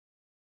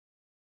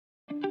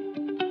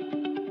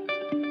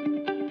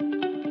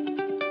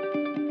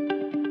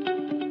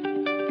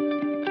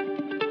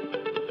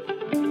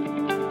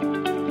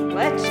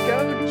Let's go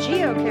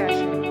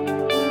geocaching.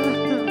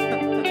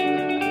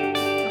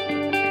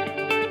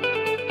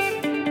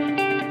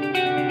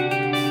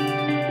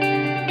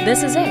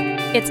 This is it.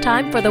 It's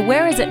time for the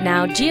Where Is It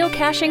Now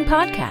Geocaching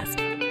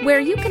podcast, where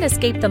you can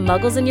escape the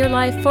muggles in your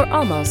life for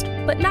almost,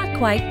 but not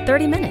quite,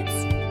 30 minutes.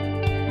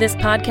 This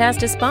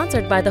podcast is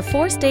sponsored by the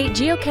Four-State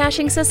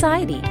Geocaching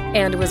Society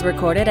and was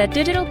recorded at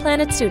Digital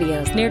Planet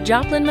Studios near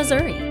Joplin,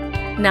 Missouri.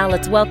 Now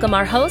let's welcome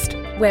our host,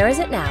 Where Is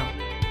It Now?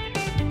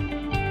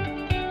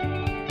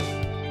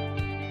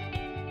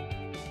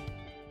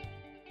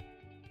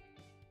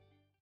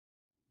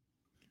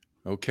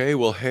 Okay,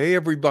 well, hey,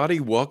 everybody.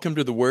 Welcome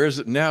to the Where Is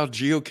It Now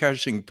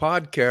Geocaching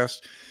podcast.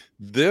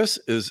 This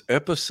is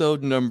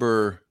episode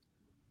number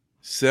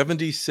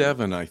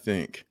 77, I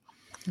think.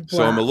 Wow.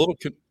 So I'm a little,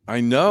 I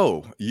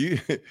know. You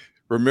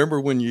remember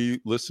when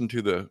you listened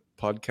to the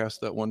podcast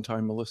that one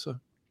time,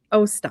 Melissa?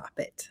 Oh, stop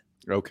it.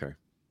 Okay.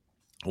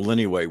 Well,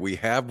 anyway, we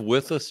have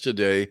with us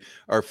today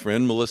our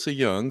friend Melissa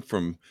Young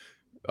from,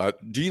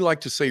 do you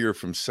like to say you're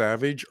from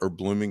Savage or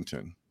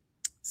Bloomington?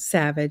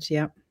 Savage,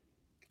 yep.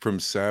 From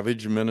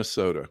Savage,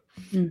 Minnesota,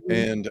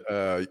 and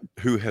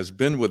who has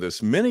been with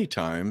us many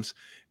times.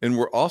 And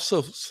we're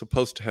also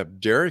supposed to have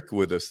Derek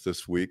with us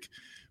this week,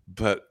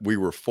 but we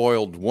were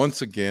foiled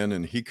once again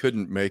and he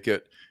couldn't make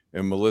it.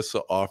 And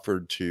Melissa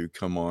offered to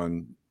come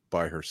on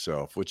by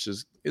herself, which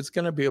is, it's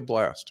going to be a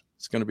blast.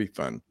 It's going to be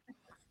fun.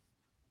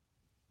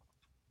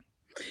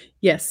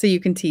 Yes. So you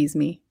can tease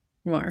me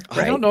more. Right?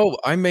 I don't know.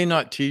 I may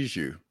not tease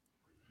you.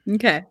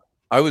 Okay.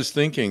 I was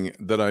thinking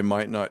that I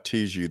might not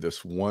tease you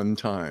this one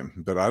time,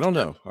 but I don't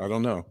know.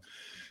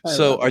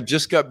 So I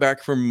just got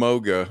back from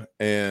Moga,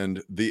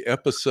 and the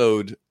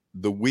episode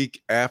the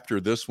week after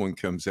this one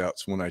comes out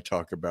is when I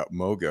talk about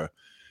Moga.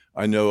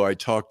 I know I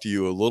talked to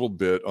you a little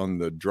bit on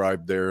the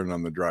drive there and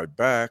on the drive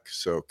back.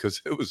 So,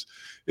 because it was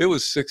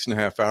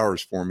 6.5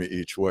 hours for me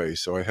each way.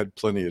 So I had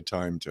plenty of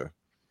time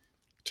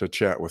to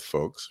chat with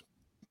folks.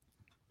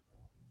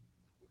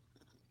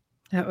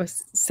 That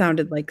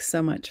sounded like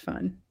so much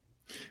fun.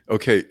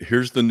 Okay,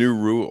 here's the new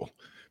rule.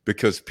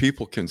 Because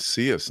people can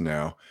see us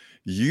now,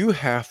 you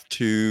have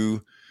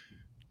to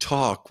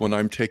talk when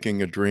I'm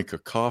taking a drink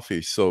of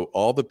coffee. So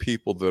all the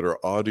people that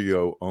are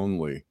audio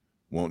only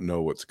won't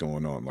know what's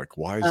going on. Like,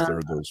 why is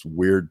there those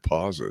weird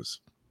pauses?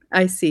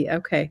 I see.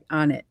 Okay.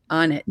 On it.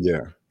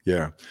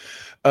 Yeah.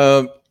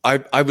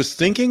 I was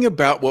thinking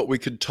about what we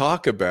could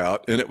talk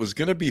about, and it was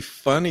going to be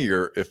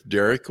funnier if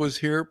Derek was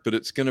here, but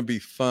it's going to be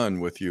fun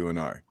with you and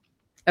I.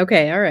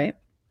 Okay. All right.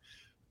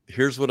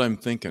 Here's what I'm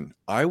thinking.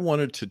 I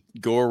wanted to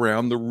go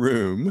around the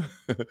room.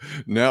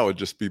 Now it'd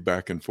just be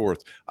back and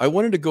forth. I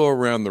wanted to go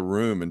around the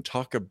room and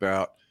talk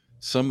about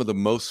some of the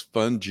most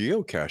fun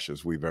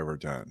geocaches we've ever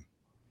done.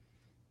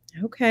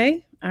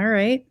 Okay. All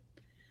right.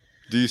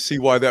 Do you see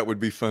why that would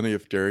be funny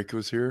if Derek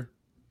was here?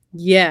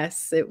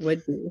 Yes, it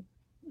would be.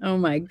 Oh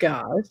my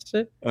gosh.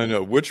 I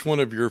know. Which one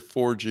of your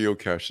 4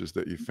 geocaches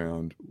that you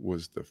found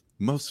was the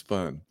most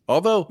fun?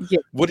 Although,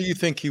 What do you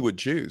think he would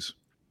choose?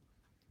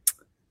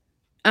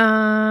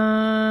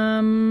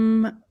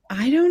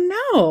 I don't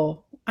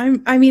know.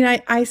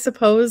 I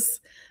suppose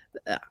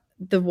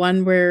the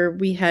one where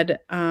we had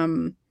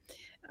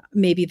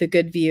maybe the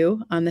good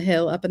view on the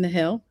hill, up in the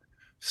hill.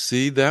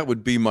 See, that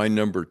would be my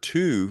number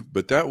 2,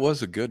 but that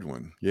was a good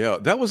one. Yeah,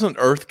 that was an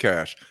earth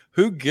cache.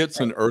 Who gets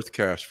an earth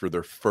cache for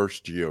their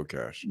first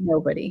geocache?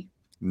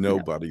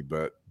 Nobody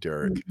But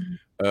Derek.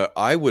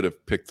 I would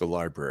have picked the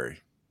library.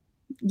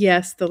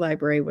 Yes, the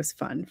library was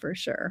fun for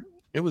sure.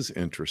 It was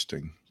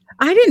interesting.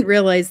 I didn't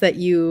realize that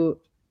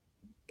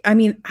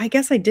I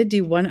guess I did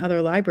do one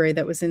other library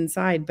that was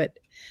inside, but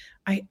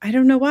I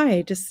don't know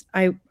why.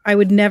 I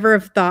would never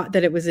have thought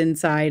that it was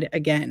inside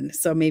again.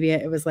 So maybe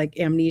it was like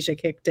amnesia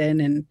kicked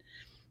in and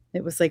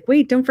it was like,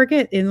 wait, don't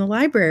forget, in the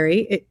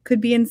library, it could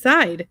be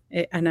inside.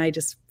 And I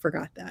just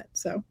forgot that.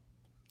 So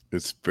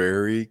it's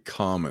very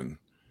common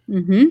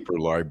for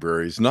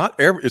libraries.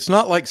 It's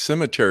not like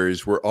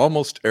cemeteries where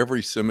almost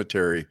every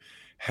cemetery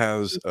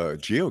has a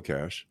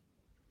geocache.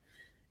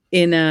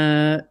 In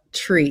a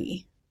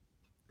tree.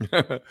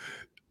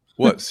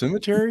 What,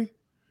 cemetery?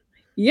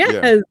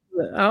 Yes,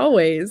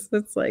 always.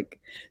 It's like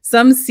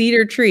some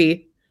cedar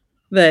tree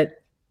that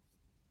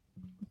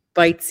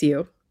bites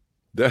you.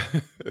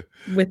 That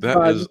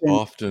is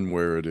often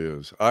where it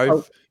is.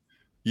 I've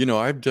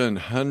done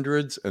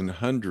hundreds and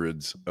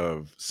hundreds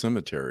of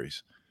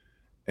cemeteries,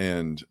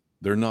 and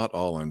they're not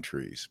all on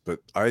trees, but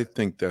I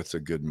think that's a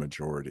good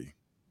majority.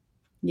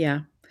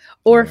 Yeah.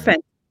 Or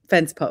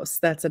fence posts.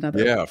 That's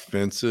another. Yeah,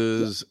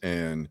 fences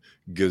and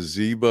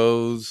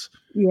gazebos.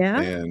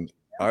 Yeah. And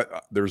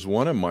there's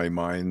one in my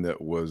mind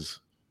that was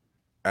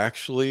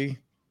actually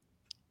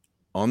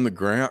on the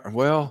ground.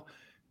 Well,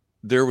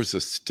 there was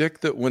a stick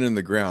that went in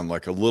the ground,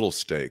 like a little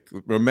stake.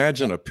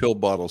 Imagine a pill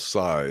bottle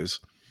size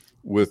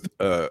with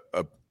a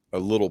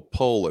little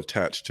pole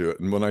attached to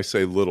it. And when I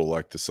say little,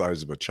 like the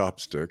size of a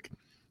chopstick,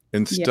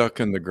 and stuck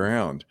in the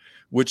ground,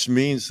 which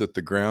means that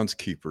the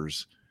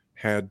groundskeepers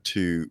had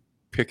to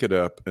pick it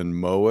up and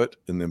mow it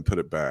and then put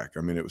it back.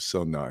 I mean, it was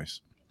so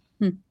nice.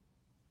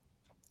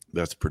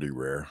 That's pretty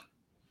rare.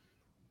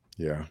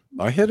 Yeah.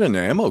 I hid an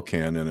ammo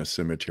can in a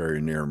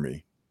cemetery near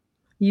me.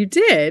 You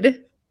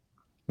did?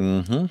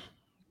 Mm-hmm.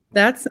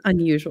 That's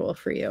unusual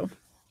for you.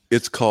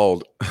 It's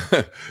called,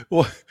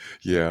 well,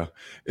 yeah,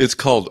 it's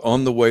called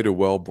On the Way to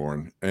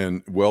Wellborn,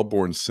 and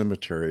Wellborn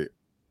Cemetery.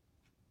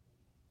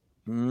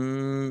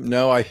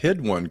 No, I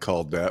hid one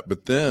called that,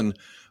 but then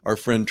our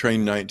friend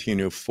Train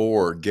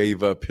 1904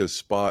 gave up his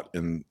spot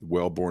in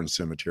Wellborn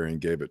Cemetery and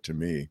gave it to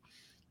me,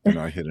 and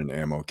I hid an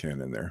ammo can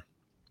in there.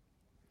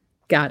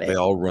 Got They it.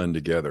 all run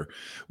together.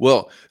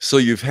 Well, so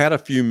you've had a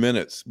few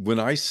minutes. When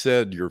I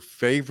said your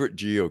favorite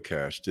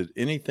geocache, did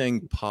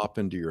anything pop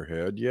into your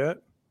head yet?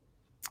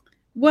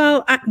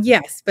 Well,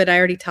 yes, but I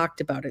already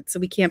talked about it, so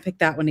we can't pick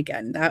that one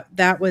again.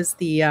 That was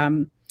the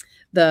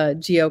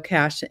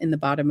geocache in the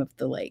bottom of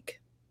the lake.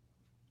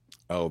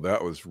 Oh,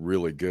 that was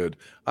really good.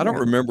 I don't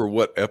Yeah. remember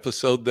what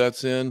episode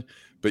that's in,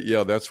 but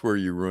yeah, that's where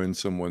you ruin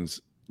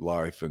someone's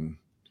life, and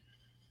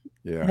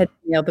yeah. Had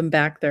nailed them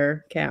back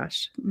their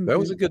cache. That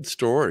was a good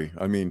story.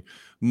 I mean,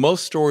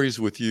 most stories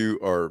with you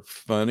are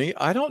funny.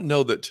 I don't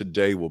know that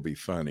today will be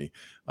funny.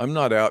 I'm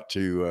not out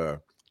to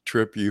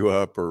trip you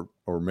up or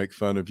make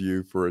fun of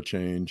you for a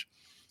change.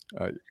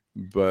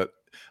 But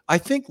I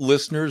think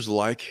listeners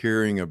like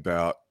hearing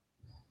about,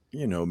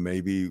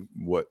 maybe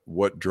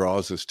what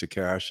draws us to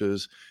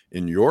caches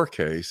in your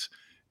case,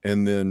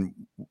 and then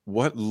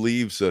what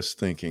leaves us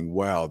thinking,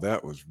 wow,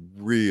 that was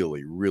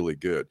really, really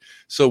good.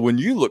 So when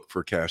you look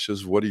for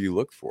caches, what do you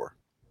look for?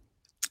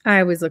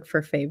 I always look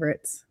for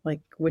favorites,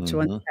 like which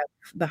ones Mhm. have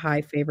the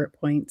high favorite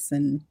points,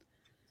 and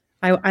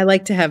I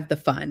like to have the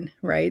fun,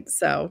 right?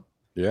 So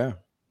Yeah.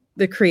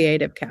 the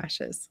creative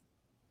caches.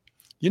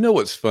 You know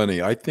what's funny?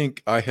 I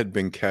think I had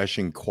been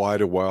caching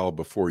quite a while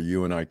before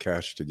you and I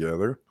cached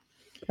together,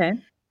 Okay.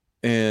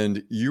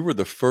 and you were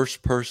the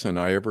first person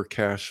I ever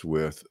cached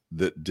with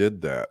that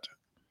did that.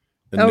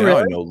 And Oh, now I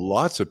really? know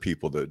lots of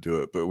people that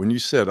do it. But when you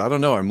said, I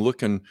don't know, I'm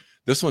looking,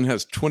 this one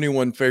has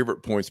 21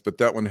 favorite points, but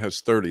that one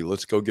has 30.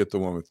 Let's go get the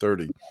one with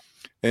 30.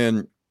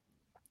 And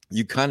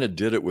you kind of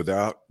did it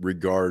without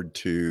regard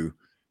to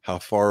how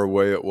far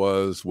away it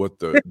was, what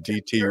the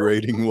DT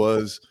rating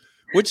was,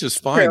 which is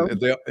It's fine.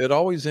 true. It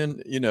always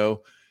and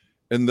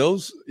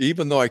those,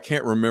 even though I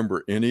can't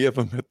remember any of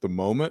them at the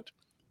moment,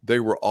 they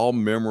were all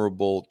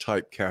memorable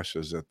type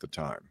caches at the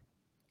time.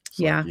 It's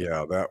like, Yeah.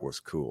 yeah, that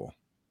was cool.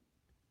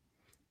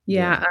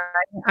 Yeah.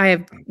 Yeah. I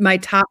have my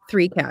top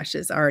 3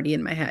 caches already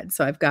in my head.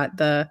 So I've got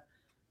the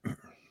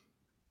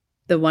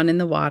one in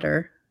the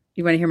water.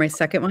 You wanna hear my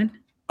second one?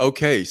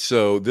 Okay,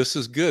 so this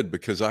is good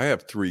because I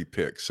have 3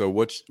 picks.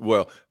 So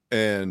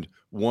and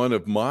one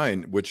of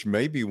mine, which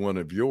may be one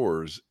of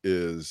yours,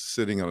 is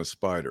Sitting on a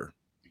Spider.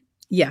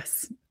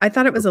 Yes. I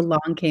thought it was Okay.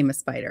 Along Came a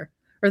Spider,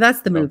 or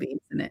that's the Oh, movie,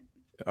 isn't it?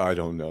 I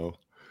don't know.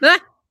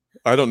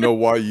 I don't know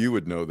why you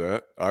would know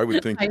that. I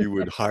would think I you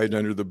would hide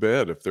under the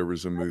bed if there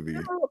was a movie.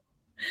 know.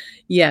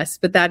 Yes,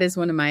 but that is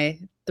one of my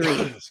 3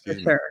 for Excuse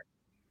me. sure.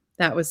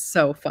 That was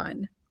so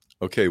fun.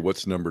 Okay,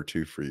 what's number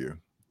 2 for you?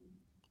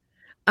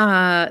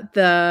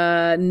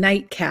 The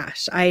night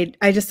cache. I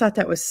just thought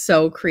that was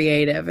so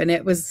creative, and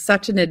it was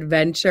such an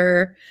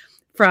adventure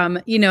from,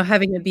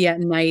 having it be at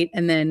night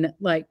and then,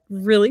 like,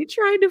 really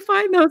trying to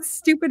find those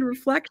stupid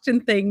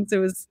reflection things. It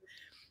was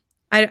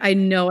I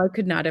know I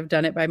could not have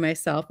done it by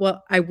myself.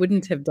 Well, I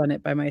wouldn't have done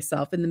it by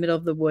myself in the middle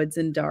of the woods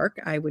and dark.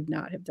 I would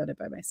not have done it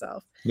by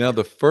myself. Now,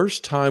 the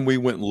first time we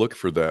went and looked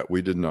for that,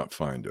 we did not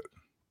find it.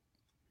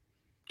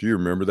 Do you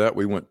remember that?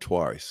 We went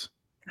twice.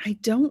 I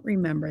don't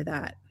remember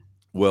that.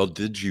 Well,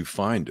 did you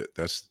find it?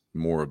 That's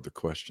more of the I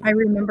question.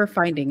 remember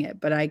finding it,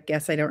 but I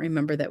guess I don't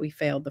remember that we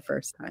failed the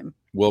first time.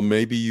 Well,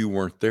 maybe you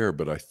weren't there,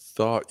 but I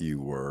thought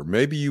you were.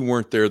 Maybe you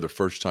weren't there the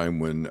first time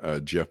when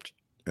Jeff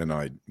and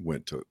I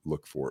went to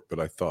look for it, but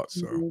I thought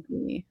so.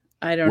 Maybe.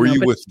 I don't Were know, you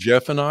but with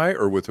Jeff and I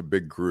or with a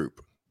big group?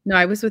 no,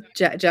 I was with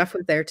Jeff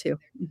was there too.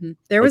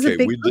 There was a Okay,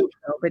 big we did. group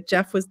though, but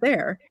Jeff was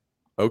there.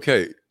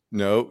 Okay,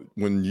 no,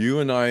 when you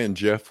and I and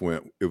Jeff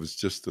went, it was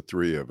just the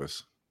 3 of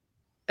us.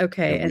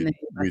 Okay, And and then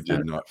we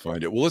did not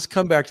find it. Well, let's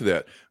come back to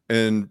that.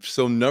 And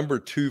so number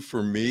 2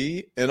 for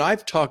me, and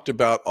I've talked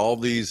about all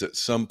these at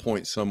some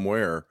point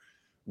somewhere,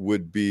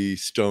 would be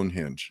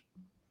Stonehenge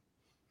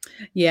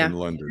Yeah. in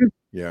London.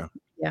 Yeah.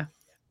 Yeah.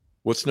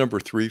 What's number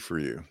 3 for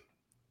you?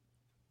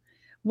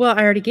 Well,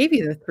 I already gave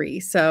you the 3.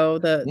 So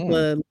Hmm.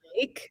 the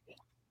lake,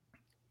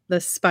 the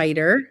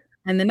spider,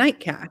 and the night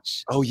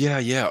catch. Oh, yeah,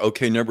 yeah.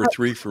 Okay, number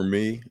 3 for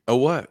me. Oh,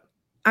 what?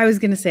 I was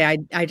gonna say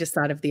I just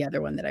thought of the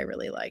other one that I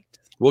really liked.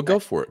 Well, go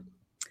But for it.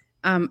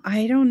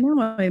 I don't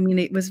know. I mean,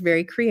 it was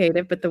very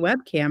creative, but the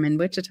webcam in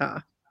Wichita.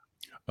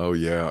 Oh,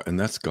 yeah, and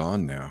that's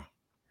gone now.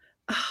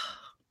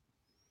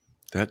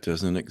 That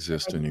doesn't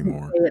exist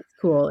anymore. It's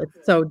cool.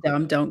 It's so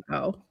dumb. Don't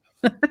go.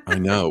 I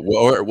know. Well,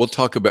 all right, we'll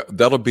talk about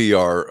that'll be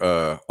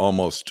our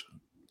almost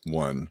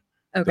one.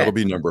 That'll Okay.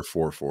 be number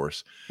 4 for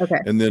us. Okay.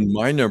 And then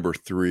my number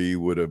 3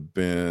 would have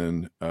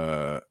been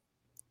the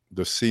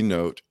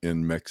cenote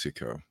in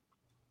Mexico.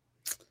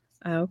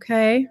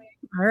 Okay.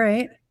 All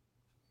right.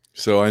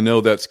 So I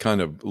know that's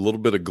kind of a little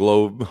bit of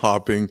globe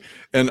hopping.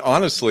 And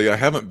honestly, I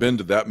haven't been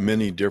to that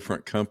many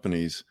different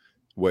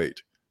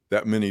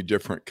that many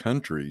different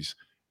countries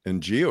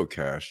and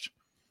geocached,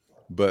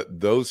 but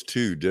those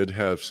two did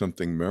have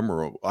something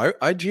memorable.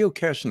 I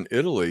geocached in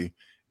Italy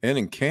and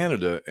in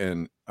Canada,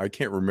 and I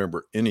can't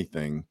remember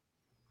anything.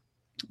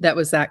 That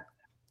was that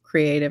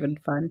creative and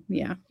fun.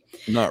 Yeah.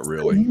 Not So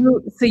really.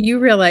 you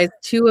realize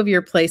two of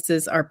your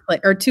places are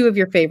or two of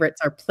your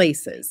favorites are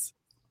places.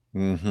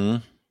 Mm-hmm.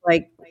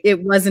 Like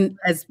it was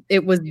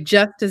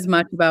just as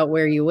much about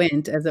where you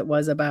went as it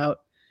was about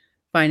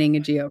finding a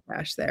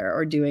geocache there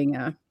or doing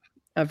a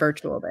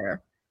virtual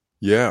there.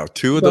 Yeah,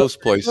 two of Both those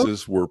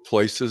places were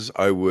places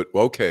I would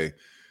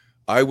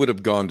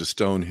have gone to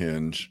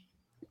Stonehenge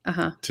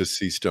Uh-huh. to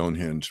see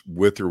Stonehenge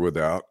with or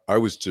without. I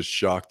was just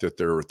shocked that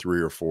there were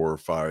 3 or 4 or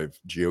 5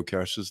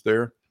 geocaches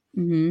there.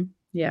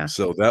 Yeah.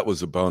 So that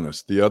was a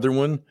bonus. The other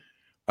one,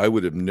 I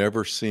would have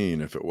never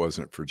seen if it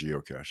wasn't for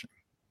geocaching.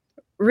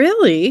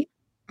 Really?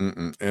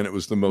 And it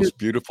was the most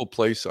beautiful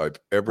place I've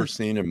ever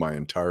seen in my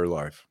entire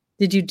life.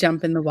 Did you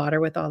jump in the water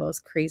with all those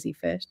crazy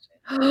fish?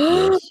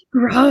 Yes.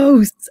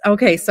 Gross.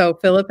 Okay, so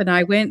Philip and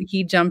I went,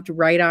 he jumped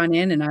right on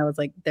in and I was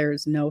like,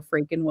 there's no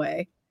freaking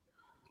way.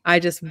 I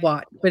just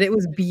watched, but it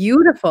was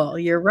beautiful.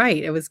 You're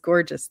right. It was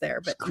gorgeous there,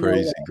 It's but no way.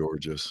 crazy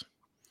gorgeous.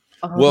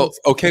 All Well, those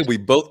okay, fish.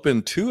 we've both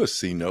been to a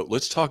C note.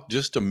 Let's talk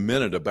just a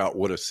minute about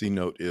what a C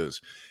note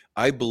is.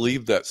 I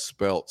believe that's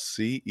spelled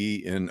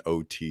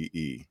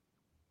Cenote.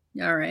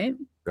 All right.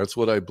 That's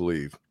what I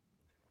believe.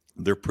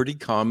 They're pretty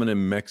common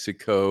in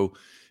Mexico,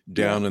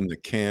 down in the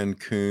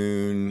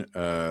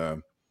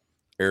Cancun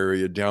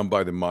area, down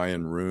by the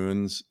Mayan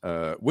ruins.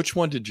 Which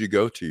one did you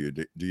go to?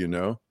 Do you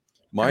know?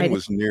 Mine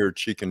was near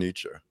Chichen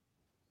Itza.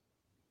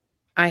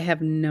 I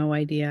have no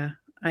idea.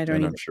 I don't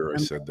And even I'm sure I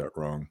remember. said that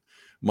wrong.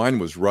 Mine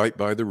was right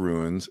by the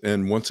ruins.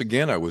 And once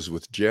again, I was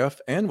with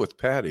Jeff and with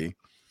Patty,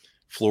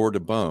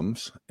 Florida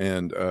bums.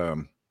 And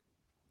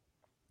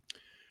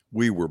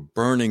we were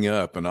burning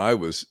up. And I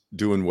was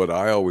doing what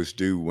I always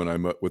do when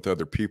I'm up with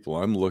other people.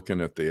 I'm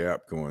looking at the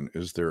app going,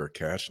 is there a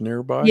cache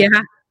nearby?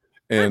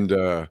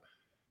 Yeah.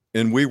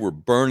 And we were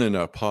burning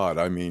up hot.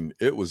 I mean,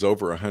 it was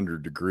over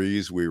 100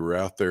 degrees. We were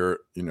out there,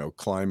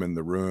 climbing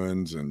the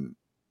ruins and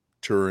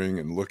touring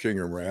and looking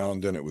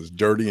around, and it was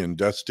dirty and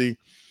dusty.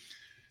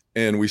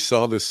 And we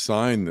saw this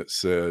sign that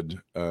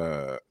said,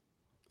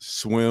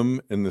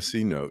 swim in the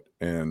C note.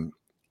 And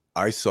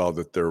I saw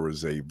that there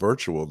was a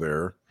virtual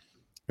there,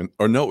 it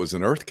was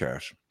an earth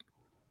cache.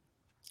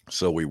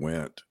 So we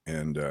went,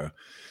 and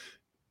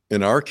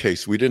in our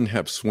case, we didn't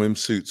have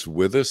swimsuits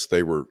with us.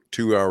 They were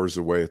 2 hours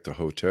away at the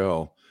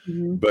hotel,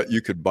 but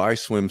you could buy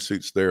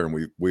swimsuits there.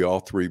 And we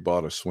all three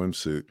bought a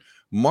swimsuit.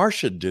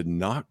 Marcia did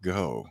not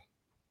go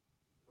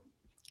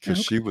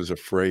because she was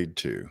afraid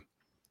to.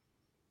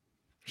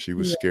 She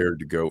was scared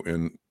to go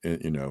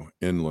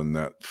inland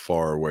that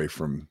far away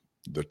from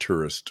the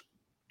tourist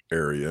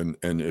area.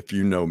 And if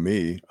you know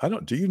me,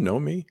 do you know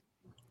me?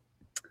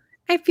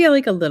 I feel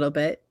like a little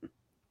bit.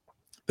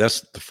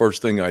 That's the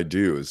first thing I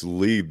do is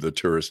leave the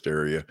tourist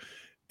area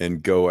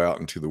and go out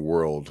into the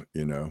world,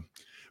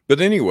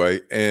 But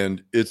anyway,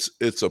 and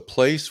it's a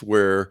place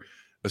where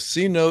a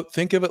C note,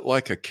 think of it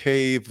like a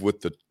cave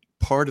with the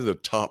part of the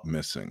top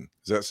missing.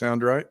 Does that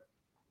sound right?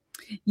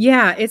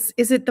 Yeah, is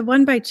it the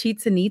one by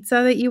Chichen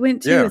Itza that you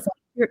went to?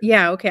 Yeah.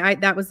 Yeah, okay.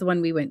 That was the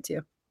one we went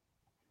to.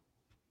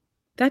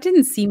 That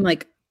didn't seem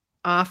like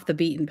off the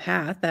beaten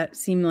path. That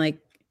seemed like,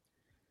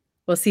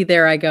 well, see,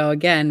 there I go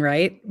again,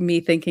 right?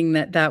 Me thinking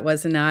that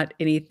was not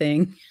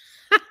anything.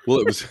 Well,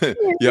 it was,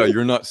 yeah,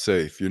 you're not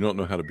safe. You don't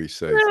know how to be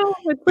safe. No,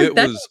 it's like, It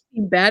that was doesn't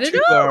seem bad at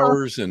 2 all.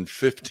 hours and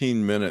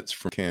 15 minutes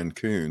from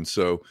Cancun.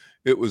 So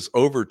it was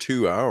over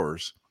 2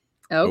 hours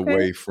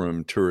away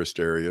from tourist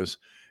areas.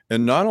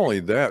 And not only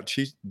that,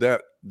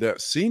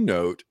 that C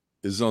note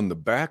is on the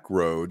back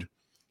road.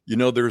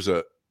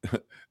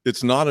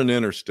 It's not an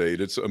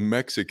interstate. It's a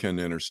Mexican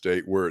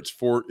interstate where it's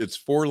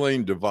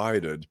 4-lane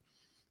divided,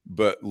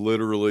 but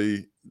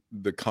literally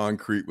the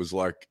concrete was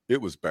like,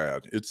 it was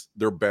bad.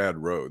 They're bad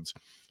roads,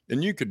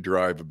 and you could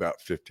drive about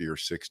 50 or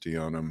 60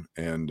 on them.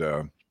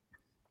 And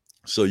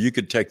so you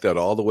could take that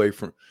all the way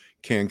from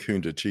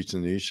Cancun to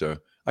Chichen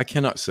Itza. I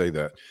cannot say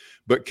that.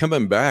 But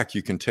coming back,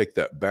 you can take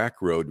that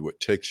back road, what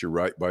takes you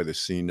right by the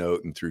C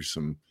note and through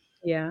some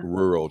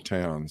rural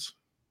towns.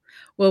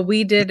 Well,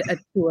 we did a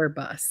tour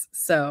bus,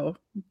 so.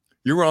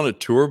 You were on a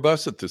tour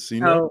bus at the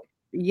C note? Oh,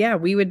 yeah,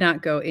 we would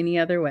not go any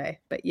other way,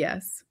 but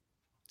yes.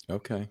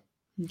 Okay.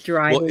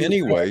 Driving. Well,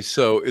 anyway,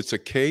 so it's a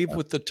cave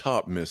with the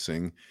top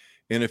missing.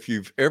 And if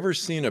you've ever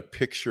seen a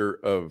picture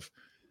of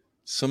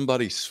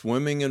somebody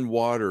swimming in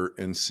water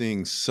and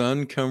seeing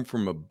sun come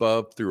from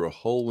above through a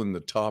hole in the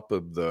top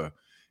of the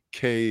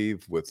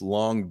cave with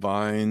long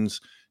vines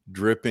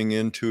dripping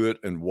into it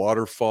and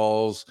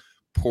waterfalls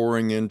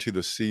pouring into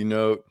the C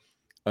note,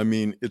 I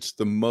mean, it's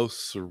the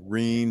most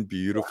serene,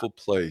 beautiful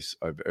place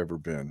I've ever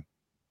been.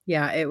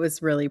 Yeah, it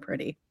was really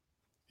pretty.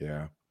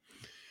 Yeah.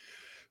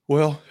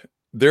 Well,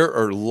 There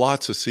are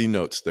lots of C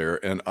notes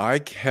there, and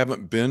I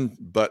haven't been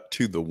but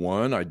to the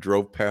one. I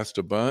drove past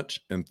a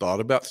bunch and thought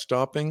about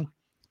stopping,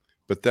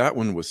 but that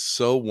one was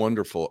so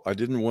wonderful. I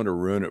didn't want to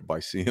ruin it by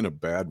seeing a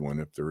bad one,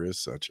 if there is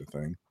such a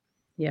thing.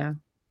 Yeah.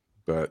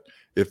 But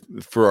if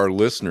for our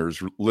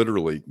listeners,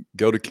 literally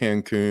go to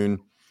Cancun.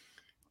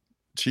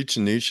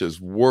 Chichen Itza is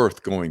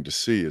worth going to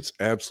see. It's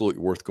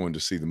absolutely worth going to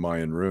see the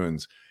Mayan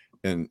ruins.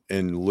 And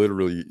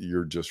literally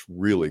you're just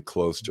really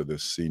close to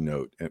this sea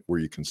note where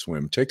you can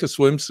swim. Take a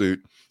swimsuit.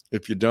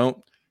 If you don't,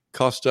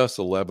 cost us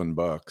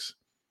 $11.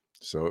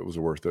 So it was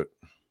worth it.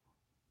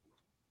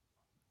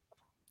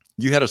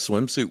 You had a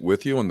swimsuit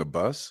with you on the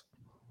bus?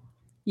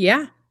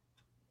 Yeah.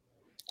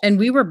 And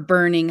we were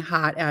burning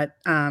hot at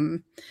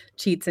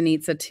Chichen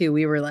Itza too.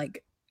 We were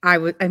like, I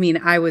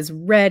was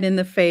red in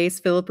the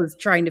face. Philip was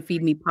trying to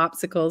feed me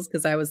popsicles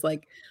because I was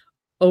like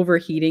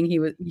overheating.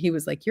 He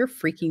was like, "You're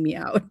freaking me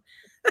out."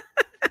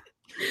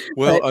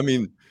 Well, But I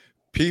mean,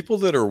 people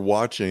that are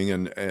watching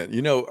and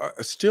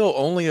still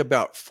only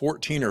about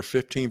 14 or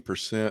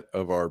 15%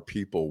 of our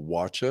people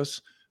watch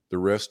us. The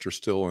rest are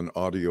still in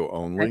audio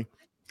only.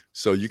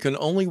 So you can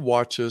only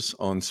watch us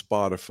on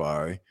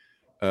Spotify.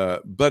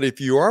 But if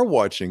you are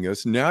watching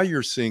us, now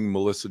you're seeing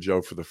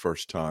Malissajo for the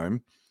first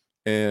time.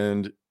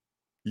 And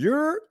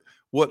you're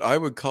what I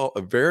would call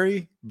a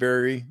very,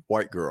 very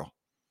white girl.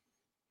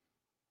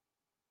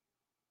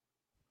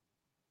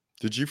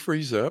 Did you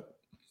freeze up?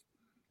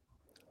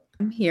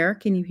 I'm here.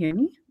 Can you hear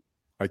me?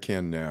 I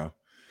can now.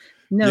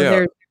 No,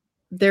 Yeah.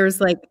 there was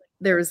like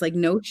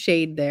no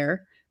shade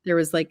there. There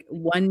was like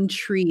one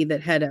tree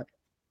that had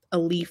a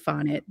leaf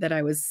on it that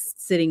I was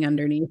sitting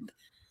underneath.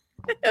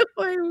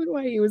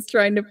 Why he was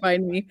trying to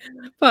find me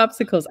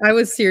popsicles. I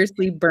was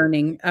seriously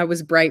burning. I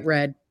was bright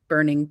red,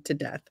 burning to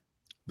death.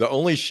 The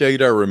only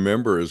shade I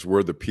remember is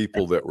where the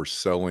people that were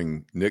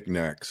selling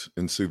knickknacks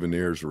and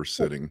souvenirs were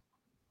sitting.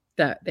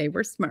 That they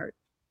were smart.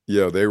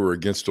 Yeah, they were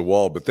against a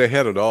wall, but they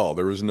had it all.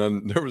 There was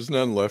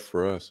none left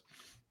for us.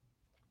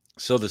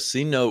 So the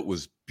C note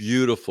was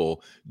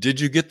beautiful. Did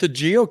you get the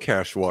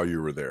geocache while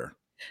you were there?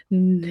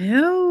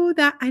 No,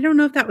 that I don't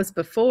know if that was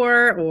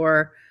before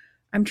or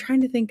I'm trying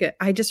to think.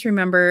 I just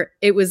remember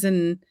it was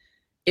in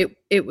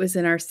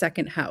our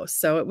second house.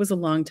 So it was a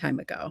long time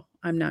ago.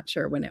 I'm not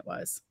sure when it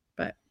was,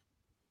 but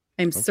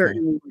I'm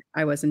certain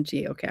I wasn't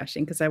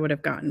geocaching because I would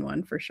have gotten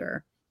one for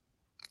sure.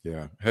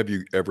 Yeah. Have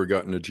you ever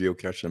gotten a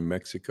geocache in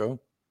Mexico?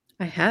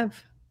 I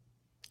have.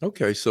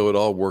 Okay, so it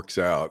all works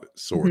out,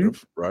 sort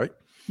of, right?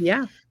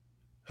 Yeah.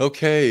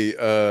 Okay,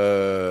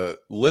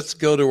 let's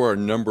go to our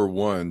number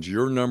ones.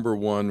 Your number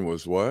one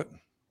was what?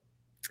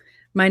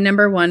 My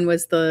number one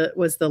was the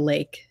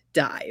lake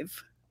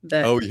dive.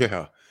 Oh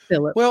yeah.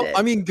 Philip Well, did.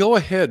 I mean, go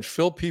ahead,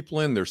 fill people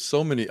in. There's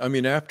so many. I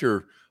mean,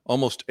 after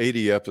almost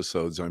 80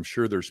 episodes, I'm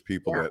sure there's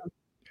people that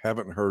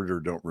haven't heard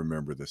or don't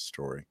remember this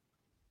story.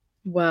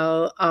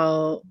 Well,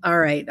 all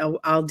right.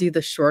 I'll do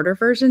the shorter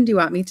version. Do you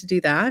want me to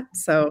do that?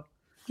 So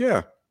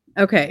yeah.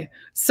 Okay.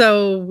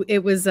 So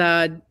it was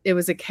a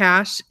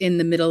cache in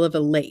the middle of a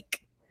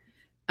lake.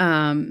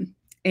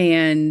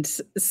 And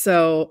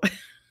so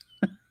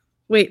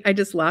wait, I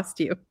just lost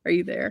you. Are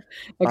you there?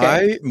 Okay.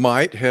 I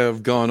might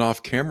have gone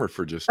off camera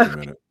for just a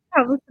minute.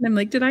 I'm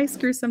like, did I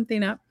screw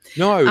something up?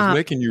 No, I was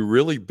making you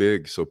really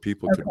big so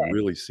people could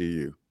really see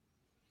you.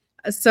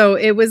 So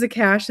it was a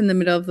cache in the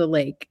middle of the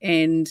lake,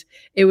 and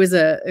it was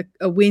a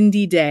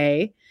windy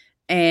day,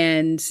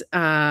 and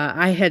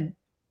I had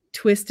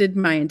twisted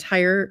my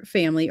entire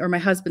family or my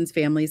husband's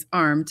family's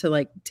arm to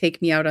like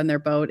take me out on their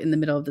boat in the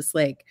middle of this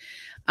lake.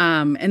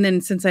 And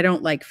then since I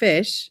don't like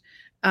fish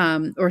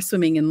or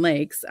swimming in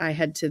lakes, I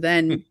had to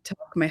then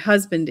talk my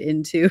husband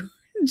into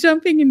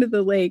jumping into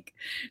the lake.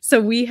 So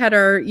we had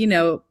our,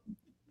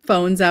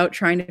 phones out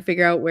trying to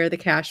figure out where the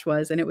cache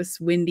was, and it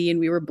was windy and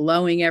we were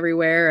blowing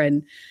everywhere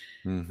and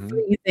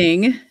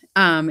freezing.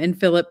 And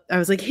Philip, I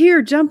was like,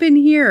 here, jump in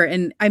here.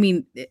 And I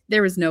mean,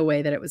 there was no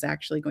way that it was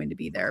actually going to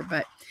be there,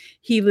 but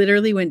he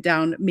literally went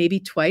down maybe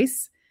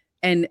twice.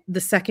 And the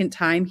second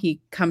time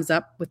he comes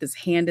up with his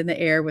hand in the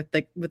air with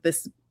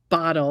this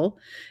bottle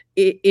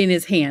in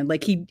his hand,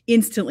 like he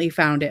instantly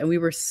found it. And we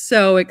were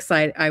so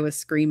excited. I was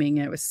screaming.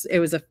 It was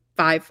a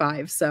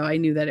 5.5. So I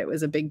knew that it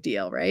was a big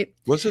deal, right?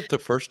 Was it the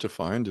first to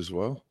find as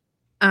well?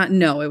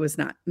 No, it was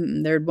not.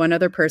 There, one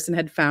other person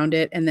had found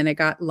it, and then it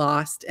got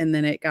lost, and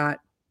then it got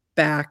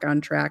back on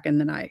track, and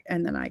then I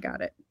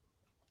got it.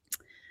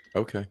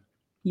 Okay.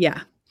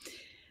 Yeah.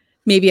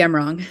 Maybe I'm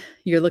wrong.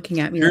 You're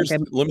looking at me like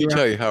I'm let me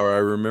tell you how I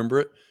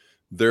remember it.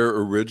 There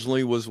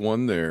originally was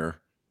one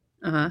there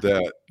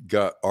that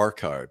got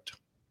archived,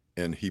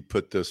 and he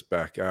put this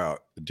back out,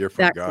 a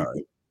different guy.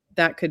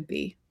 That could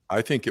be.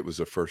 I think it was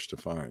the first to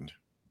find.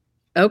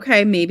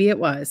 Okay, maybe it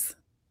was.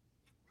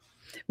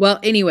 Well,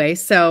 anyway,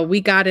 so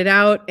we got it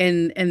out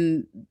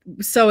and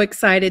so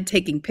excited,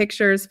 taking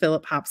pictures.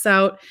 Philip hops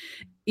out,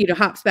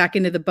 hops back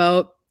into the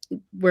boat.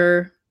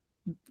 We're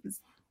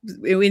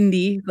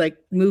windy, like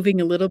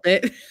moving a little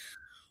bit,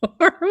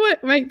 or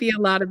what might be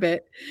a lot of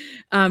it.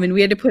 And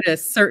we had to put a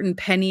certain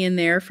penny in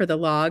there for the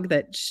log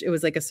that it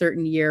was like a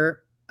certain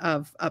year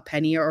of a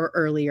penny or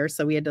earlier.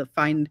 So we had to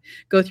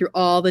go through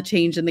all the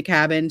change in the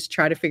cabin to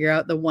try to figure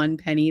out the one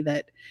penny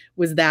that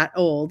was that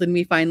old. And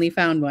we finally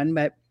found one.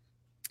 But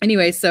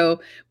anyway,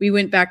 so we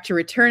went back to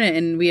return it,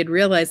 and we had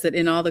realized that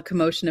in all the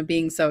commotion of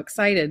being so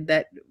excited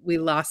that we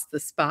lost the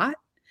spot.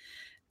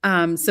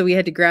 So we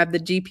had to grab the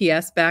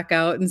GPS back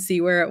out and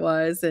see where it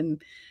was.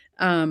 And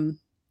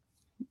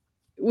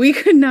we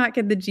could not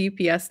get the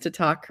GPS to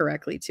talk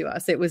correctly to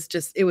us. It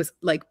was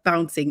like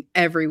bouncing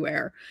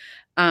everywhere.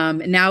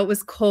 And now it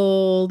was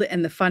cold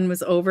and the fun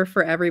was over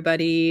for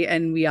everybody,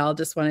 and we all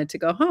just wanted to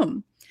go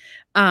home.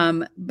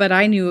 But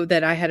I knew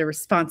that I had a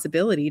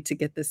responsibility to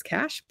get this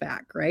cash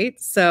back, right?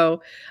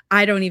 So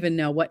I don't even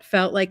know what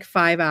felt like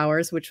 5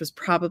 hours, which was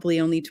probably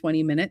only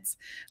 20 minutes.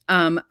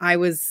 I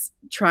was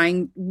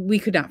trying, we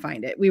could not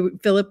find it.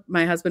 Philip,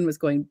 my husband, was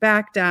going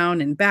back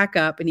down and back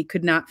up, and he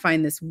could not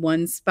find this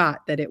one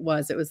spot that it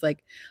was. It was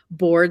like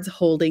boards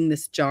holding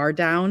this jar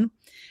down,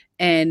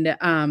 and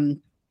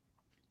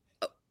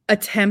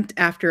attempt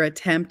after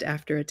attempt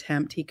after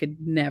attempt, he could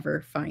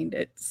never find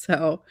it.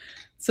 So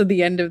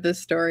the end of the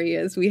story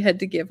is we had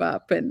to give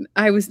up, and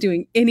I was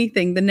doing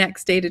anything the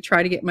next day to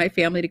try to get my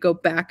family to go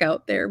back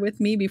out there with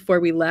me before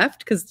we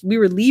left, because we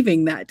were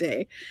leaving that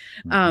day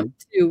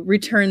to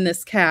return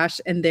this cash,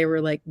 and they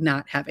were like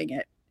not having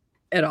it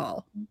at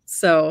all.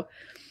 So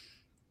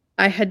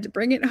I had to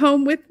bring it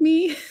home with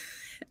me,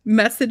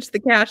 message the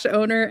cash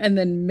owner, and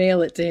then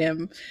mail it to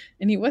him.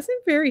 And he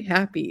wasn't very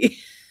happy.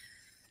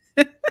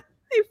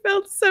 I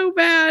felt so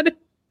bad.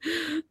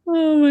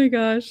 Oh my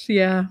gosh.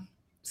 Yeah.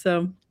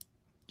 So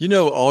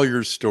all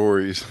your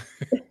stories,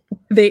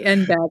 they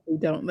end badly,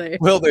 don't they?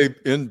 Well, they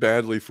end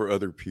badly for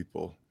other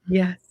people.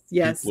 Yes.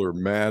 People are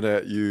mad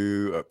at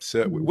you,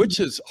 upset, which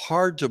is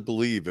hard to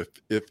believe.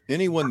 If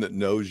anyone that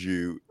knows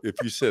you, if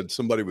you said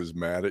somebody was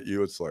mad at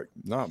you, it's like,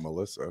 not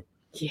Melissa.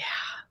 Yeah.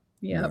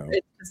 Yeah.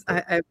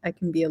 I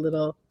can be a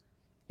little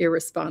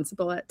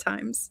irresponsible at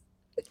times.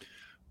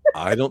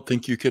 I don't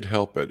think you could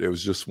help it. It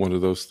was just one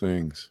of those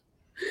things.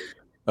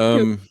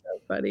 So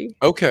funny.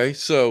 Okay,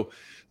 so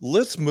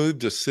let's move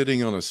to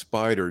sitting on a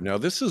spider. Now,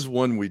 this is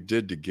one we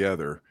did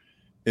together,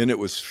 and it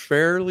was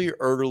fairly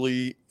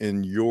early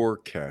in your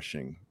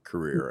caching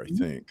career, I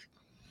think.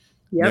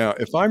 Yep. Now,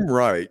 if I'm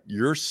right,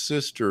 your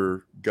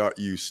sister got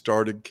you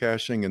started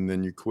caching and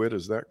then you quit.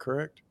 Is that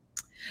correct?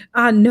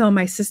 No,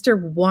 my sister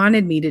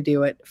wanted me to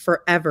do it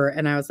forever,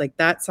 and I was like,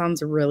 that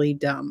sounds really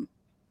dumb.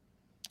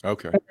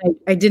 Okay.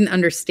 I didn't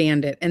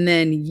understand it. And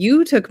then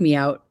you took me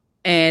out,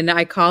 and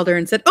I called her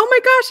and said, oh my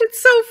gosh,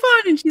 it's so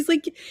fun. And she's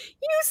like,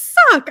 you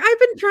suck. I've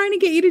been trying to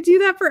get you to do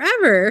that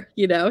forever.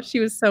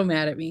 She was so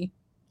mad at me.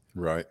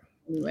 Right.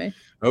 Anyway.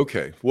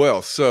 Okay.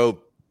 Well,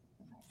 so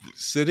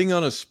sitting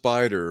on a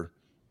spider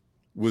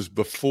was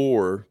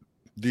before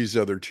these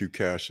other two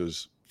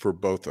caches for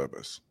both of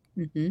us.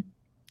 Mm-hmm.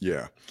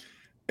 Yeah.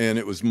 And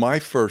it was my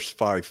first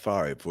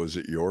 5.5. Was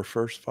it your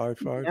first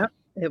 5.5? Yep,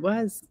 it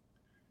was.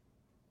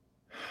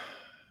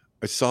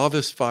 I saw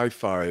this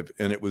 5.5,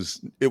 and it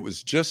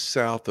was just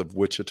south of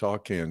Wichita,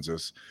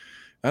 Kansas.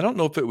 I don't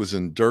know if it was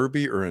in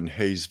Derby or in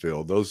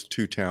Hayesville. Those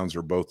two towns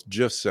are both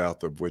just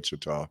south of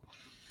Wichita.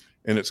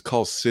 And it's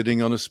called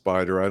Sitting on a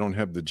Spider. I don't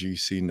have the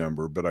GC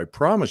number, but I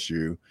promise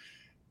you,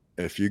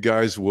 if you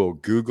guys will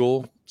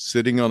Google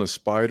Sitting on a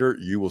Spider,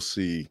 you will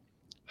see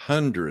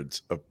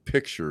hundreds of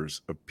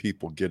pictures of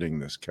people getting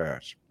this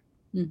cache.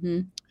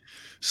 Mm-hmm.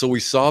 So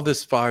we saw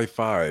this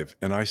 5.5,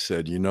 and I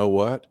said, you know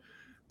what?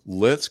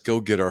 Let's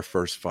go get our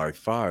first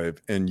 5.5.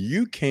 And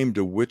you came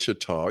to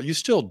Wichita. You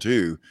still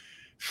do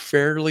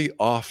fairly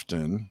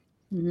often.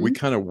 Mm-hmm. We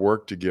kind of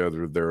work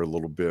together there a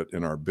little bit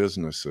in our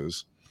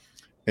businesses.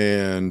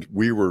 And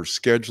we were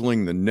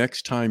scheduling the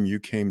next time you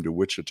came to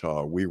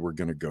Wichita, we were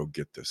going to go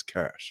get this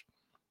cache.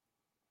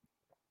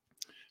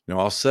 Now,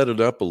 I'll set it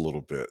up a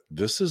little bit.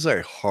 This is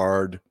a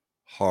hard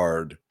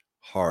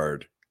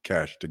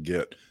cache to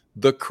get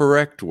the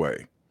correct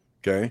way.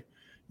 Okay.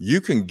 You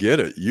can get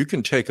it. You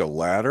can take a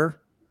ladder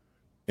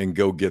and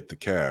go get the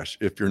cache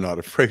if you're not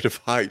afraid of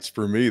heights.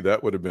 For me,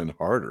 that would have been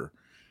harder.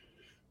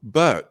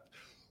 But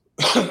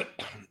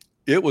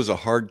it was a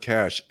hard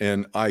cache,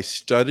 and I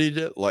studied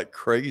it like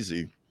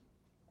crazy.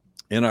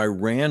 And I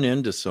ran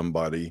into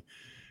somebody,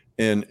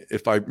 and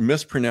if I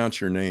mispronounce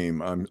your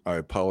name, I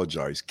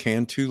apologize.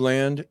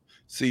 Cantuland,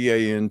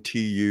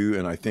 Cantu,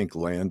 and I think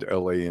Land,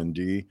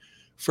 Land,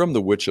 from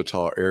the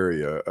Wichita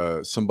area,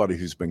 somebody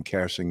who's been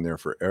caching there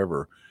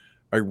forever.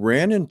 I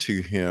ran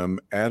into him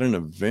at an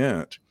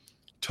event,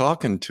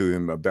 talking to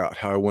him about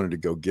how I wanted to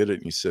go get it.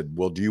 And he said,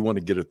 well, do you want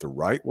to get it the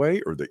right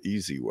way or the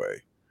easy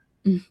way?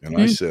 Mm-hmm. And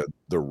I said,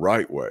 the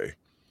right way.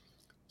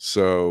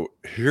 So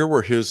here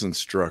were his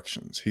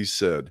instructions. He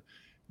said,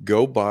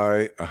 go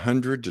buy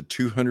 100 to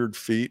 200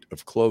 feet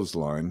of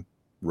clothesline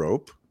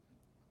rope,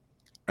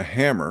 a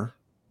hammer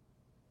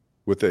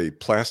with a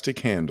plastic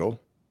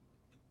handle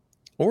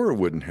or a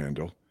wooden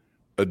handle,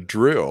 a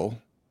drill,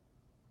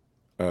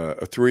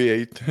 a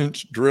 3/8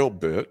 inch drill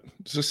bit.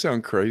 Does this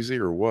sound crazy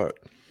or what?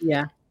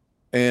 Yeah.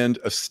 And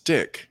a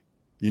stick.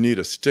 You need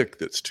a stick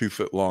that's 2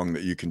 foot long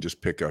that you can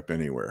just pick up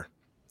anywhere.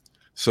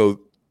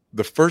 So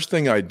the first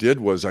thing I did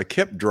was I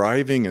kept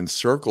driving in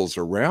circles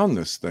around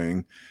this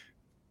thing,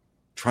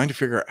 trying to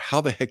figure out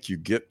how the heck you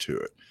get to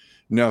it.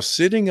 Now,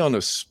 sitting on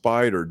a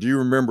spider, do you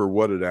remember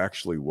what it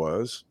actually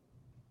was?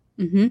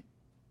 Mm-hmm.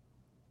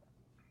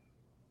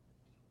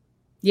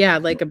 Yeah,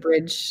 like a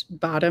bridge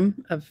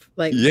bottom of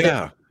like there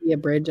Yeah, would be a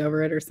bridge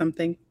over it or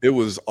something. it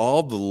was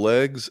all the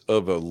legs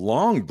of a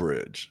long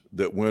bridge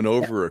that went Yeah.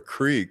 over a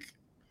creek.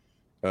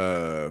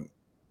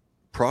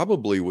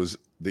 Probably was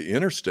the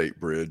interstate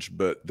bridge,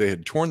 but they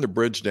had torn the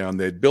bridge down.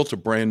 They had built a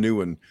brand new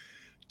one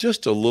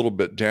just a little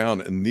bit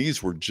down, and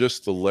these were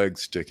just the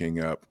legs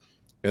sticking up.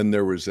 And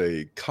there was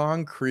a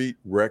concrete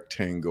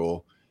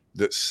rectangle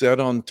that sat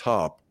on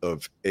top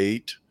of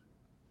 8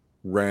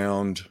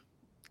 round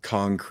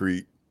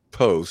concrete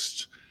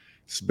posts.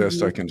 It's the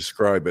best I Mhm. can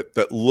describe it,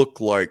 that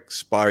looked like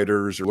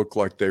spiders or looked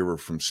like they were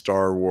from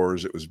Star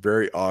Wars. It was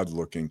very odd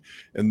looking,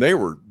 and they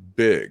were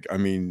big. I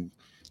mean,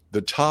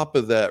 the top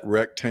of that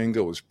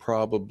rectangle was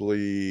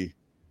probably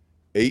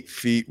 8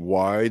 feet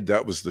wide.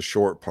 That was the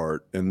short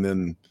part. And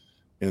then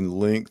in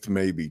length,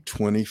 maybe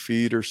 20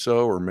 feet or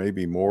so, or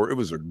maybe more. It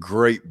was a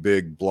great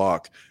big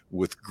block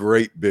with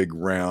great big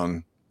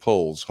round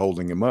poles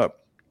holding them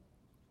up.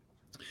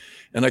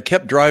 And I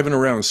kept driving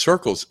around in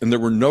circles, and there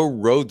were no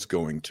roads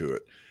going to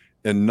it.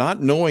 And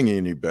not knowing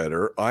any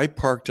better, I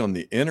parked on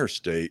the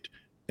interstate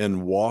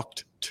and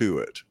walked to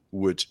it,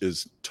 which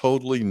is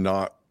totally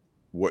not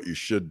what you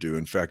should do.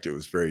 In fact, it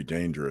was very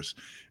dangerous.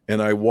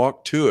 And I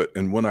walked to it.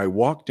 And when I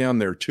walked down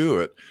there to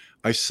it,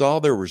 I saw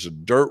there was a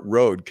dirt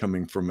road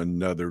coming from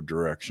another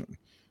direction.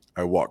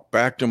 I walked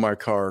back to my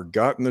car,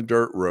 got in the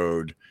dirt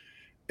road,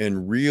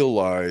 and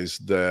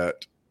realized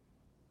that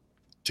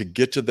to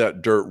get to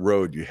that dirt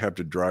road, you have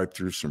to drive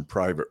through some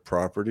private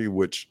property,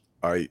 which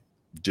I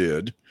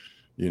did.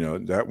 You know,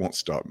 that won't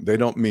stop. They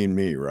don't mean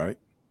me, right?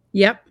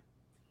 Yep.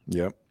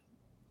 Yep.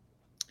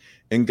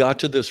 And got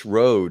to this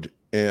road,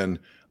 and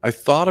I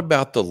thought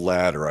about the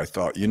ladder. I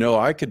thought, you know,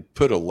 I could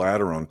put a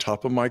ladder on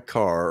top of my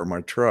car or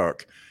my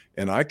truck,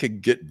 and I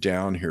could get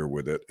down here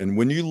with it. And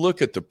when you look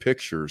at the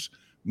pictures,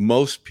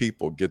 most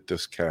people get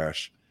this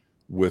cache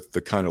with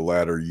the kind of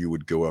ladder you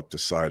would go up the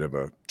side of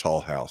a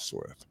tall house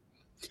with.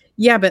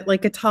 Yeah, but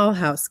like a tall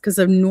house, because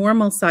a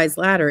normal size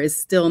ladder is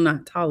still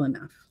not tall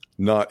enough.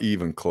 Not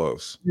even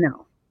close.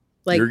 No.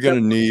 You're Like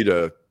going to need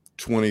a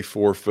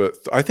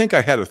 24-foot. I think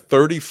I had a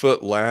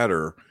 30-foot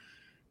ladder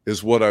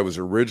is what I was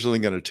originally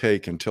going to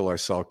take until I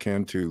saw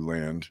Cantu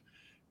land,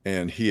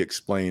 and he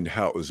explained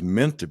how it was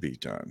meant to be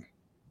done.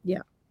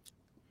 Yeah.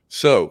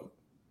 So,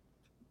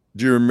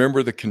 do you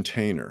remember the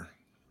container?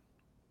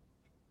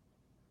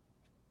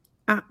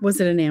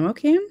 Was it an ammo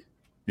can?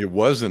 It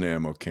was an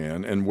ammo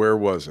can. And where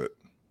was it?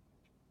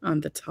 On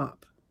the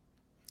top.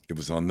 It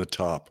was on the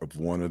top of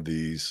one of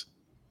these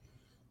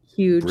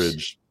Huge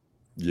bridge.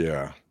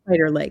 Yeah.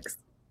 spider legs.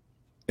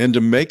 And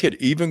to make it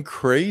even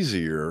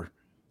crazier,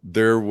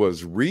 there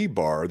was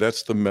rebar,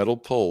 that's the metal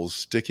poles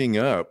sticking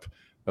up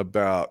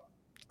about,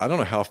 I don't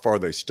know how far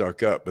they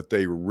stuck up, but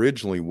they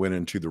originally went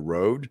into the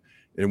road.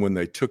 And when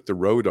they took the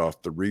road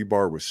off, the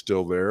rebar was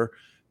still there.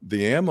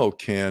 The ammo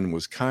can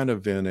was kind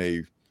of in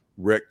a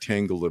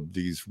rectangle of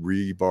these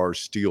rebar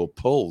steel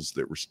poles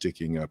that were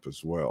sticking up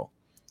as well,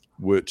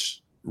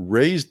 which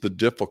raised the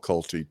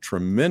difficulty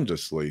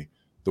tremendously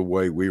the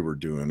way we were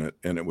doing it.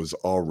 And it was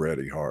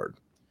already hard.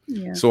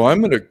 Yeah. So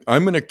I'm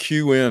gonna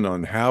cue in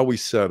on how we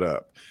set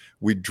up.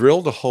 We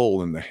drilled a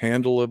hole in the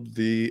handle of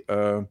the,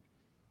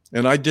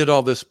 and I did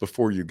all this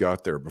before you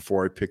got there,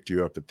 before I picked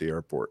you up at the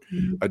airport.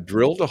 Mhm. I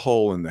drilled a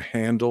hole in the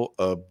handle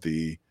of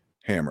the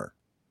hammer,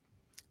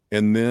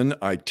 and then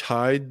I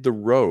tied the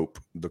rope,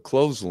 the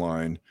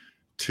clothesline,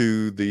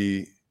 to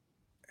the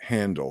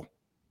handle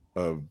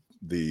of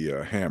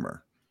the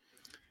hammer.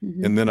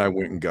 Mhm. And then I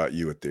went and got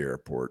you at the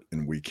airport,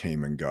 and we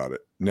came and got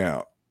it.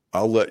 Now,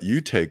 I'll let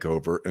you take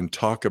over and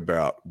talk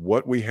about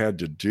what we had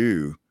to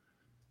do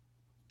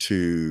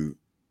to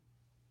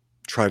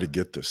try to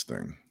get this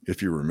thing,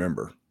 if you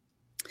remember.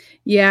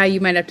 Yeah, you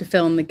might have to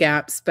fill in the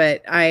gaps,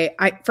 but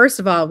I first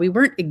of all, we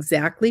weren't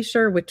exactly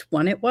sure which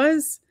one it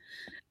was.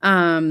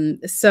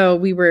 So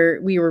we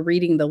were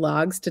reading the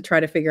logs to try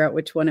to figure out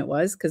which one it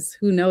was, because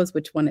who knows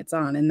which one it's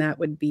on, and that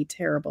would be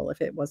terrible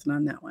if it wasn't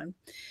on that one.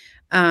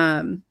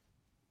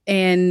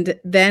 And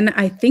then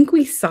I think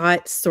we saw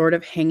it sort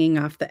of hanging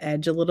off the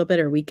edge a little bit,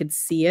 or we could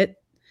see it.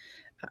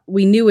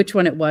 We knew which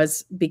one it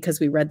was because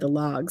we read the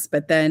logs,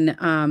 but then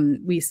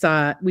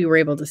we were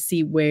able to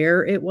see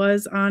where it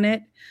was on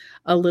it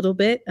a little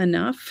bit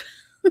enough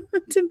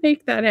to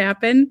make that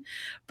happen.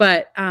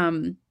 But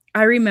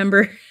I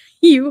remember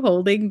you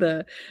holding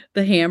the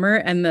hammer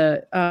and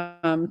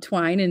the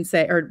twine and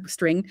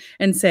string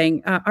and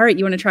saying, all right,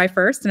 you want to try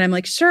first? And I'm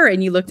like, sure.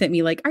 And you looked at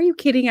me like, are you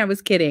kidding? I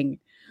was kidding.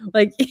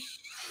 Like,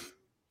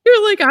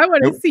 you're like, I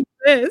want to see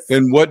this.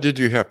 And what did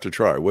you have to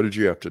try? What did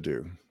you have to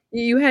do?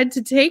 You had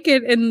to take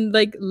it and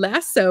like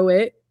lasso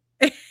it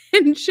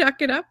and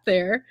chuck it up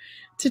there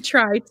to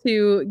try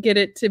to get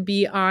it to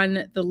be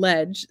on the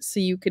ledge so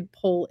you could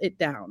pull it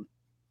down.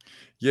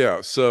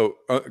 Yeah. So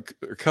a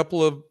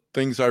couple of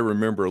things I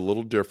remember a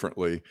little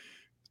differently.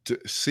 To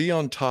see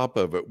on top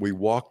of it, we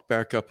walked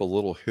back up a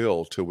little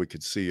hill till we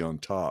could see on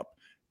top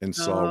and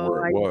saw Oh,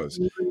 where it I was.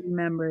 do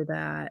remember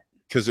that.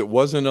 Because it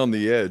wasn't on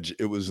the edge,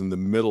 it was in the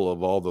middle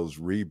of all those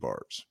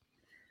rebars.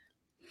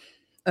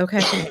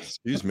 Okay.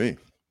 Excuse me.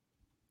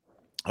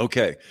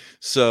 Okay,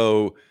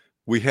 so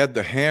we had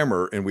the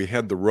hammer and we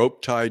had the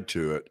rope tied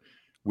to it.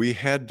 We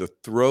had to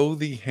throw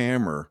the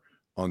hammer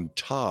on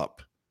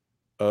top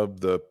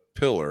of the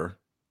pillar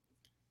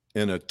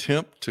in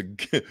attempt to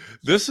get,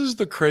 this is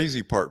the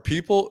crazy part.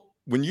 People,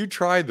 when you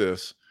try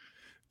this,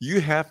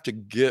 you have to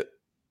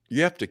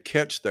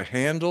catch the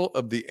handle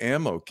of the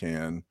ammo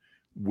can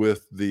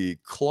with the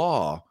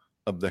claw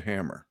of the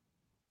hammer.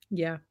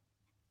 Yeah.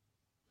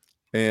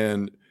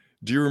 And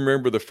do you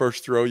remember the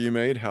first throw you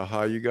made, how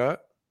high you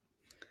got?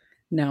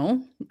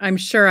 No, I'm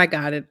sure I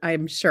got it.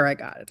 I'm sure I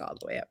got it all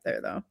the way up there,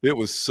 though. It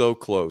was so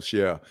close.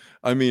 Yeah.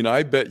 I mean,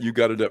 I bet you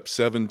got it up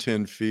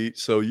 7-10 feet.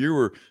 So you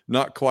were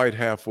not quite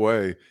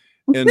halfway.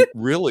 And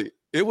really,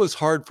 it was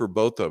hard for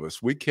both of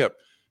us. We kept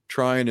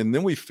trying. And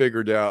then we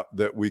figured out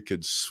that we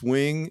could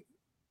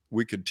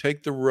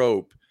take the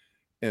rope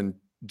and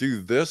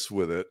do this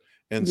with it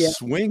and Yeah.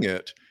 swing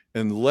it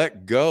and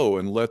let go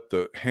and let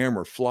the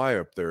hammer fly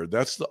up there.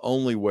 That's the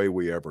only way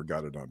we ever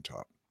got it on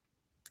top.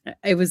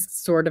 It was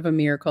sort of a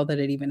miracle that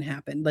it even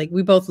happened. Like,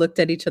 we both looked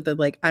at each other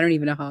like, I don't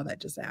even know how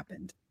that just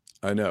happened.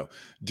 I know.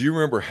 Do you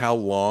remember how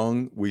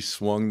long we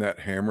swung that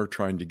hammer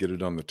trying to get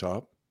it on the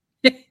top?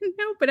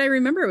 No, but I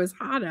remember it was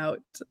hot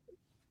out.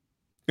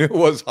 It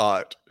was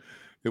hot.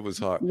 It was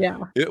hot. Yeah.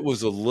 It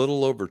was a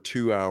little over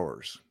 2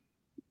 hours.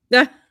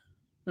 Oh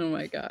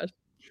my gosh.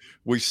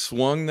 We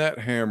swung that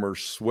hammer,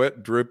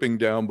 sweat dripping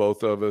down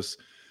both of us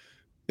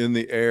in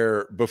the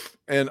air.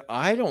 And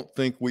I don't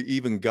think we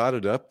even got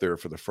it up there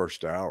for the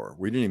first hour.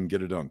 We didn't even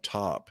get it on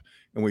top.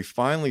 And we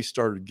finally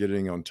started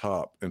getting on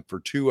top. And for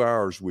 2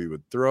 hours, we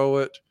would throw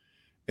it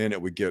and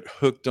it would get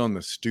hooked on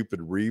the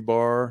stupid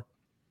rebar.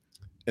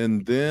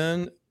 And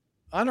then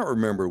I don't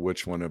remember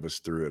which one of us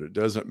threw it. It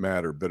doesn't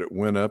matter, but it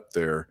went up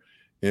there.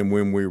 And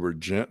when we were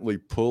gently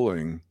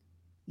pulling,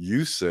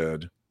 you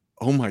said,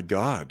 "Oh my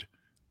God,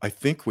 I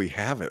think we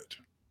have it."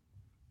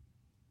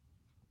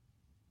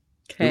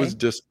 Okay. It was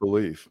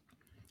disbelief.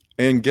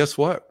 And guess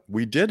what?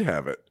 We did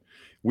have it.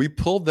 We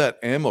pulled that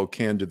ammo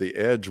can to the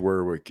edge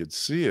where we could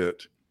see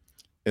it.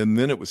 And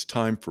then it was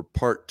time for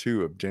part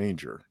 2 of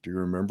danger. Do you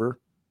remember?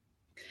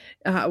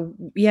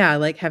 Yeah,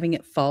 like having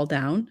it fall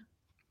down.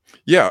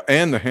 Yeah,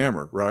 and the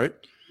hammer, right?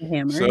 The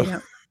hammer. So,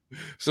 Yeah.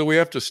 so we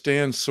have to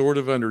stand sort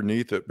of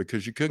underneath it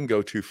because you couldn't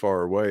go too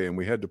far away. And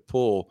we had to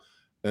pull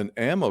an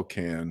ammo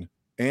can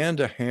and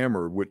a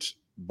hammer, which,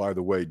 by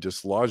the way,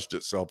 dislodged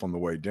itself on the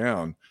way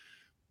down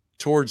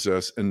towards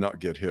us and not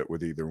get hit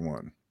with either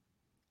one.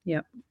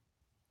 Yep.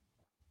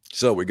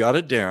 So we got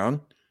it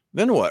down.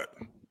 Then what?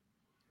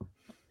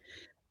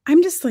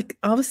 I'm just like,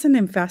 all of a sudden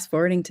I'm fast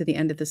forwarding to the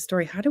end of the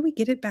story. How do we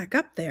get it back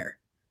up there?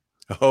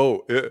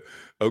 Oh,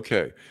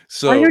 okay. I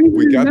So don't even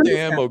we got remember the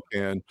that. ammo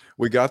can.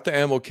 We got the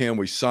ammo can.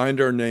 We signed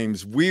our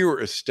names. We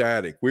were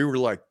ecstatic. We were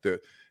like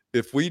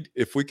if we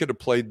could have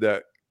played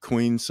that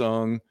Queen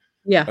song,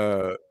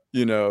 Yeah.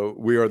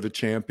 We Are the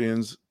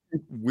Champions.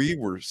 We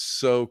were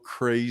so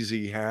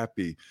crazy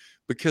happy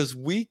because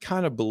we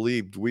kind of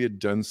believed we had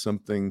done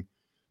something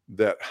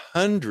that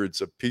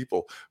hundreds of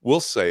people will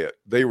say it.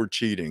 They were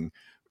cheating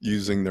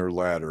using their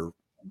ladder.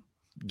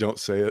 Don't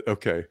say it.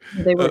 Okay.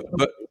 They were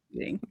But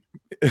cheating.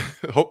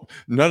 hope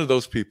none of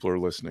those people are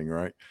listening,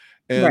 right?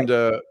 Right.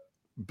 And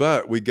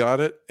but we got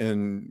it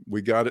and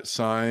we got it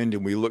signed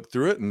and we looked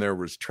through it and there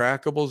was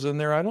trackables in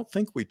there. I don't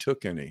think we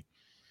took any.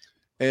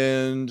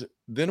 And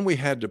then we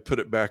had to put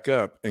it back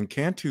up, and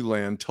Cantu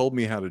Land told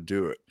me how to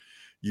do it.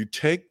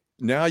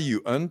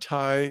 You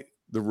untie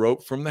the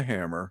rope from the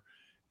hammer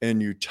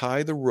and you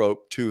tie the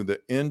rope to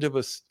the end of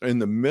in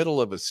the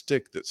middle of a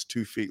stick that's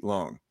 2 feet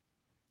long.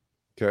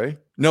 Okay.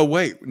 No,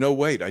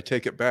 wait. I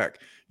take it back.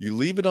 You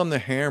leave it on the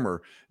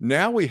hammer.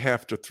 Now we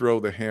have to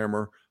throw the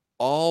hammer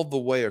all the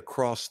way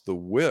across the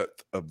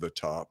width of the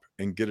top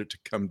and get it to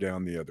come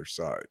down the other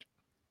side.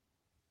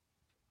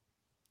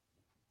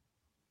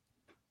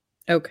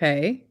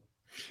 Okay.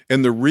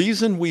 And the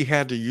reason we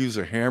had to use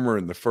a hammer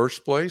in the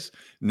first place,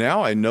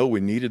 now I know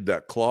we needed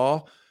that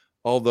claw,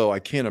 although I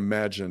can't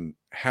imagine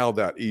how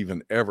that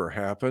even ever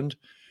happened.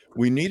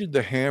 We needed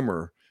the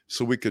hammer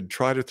so we could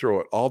try to throw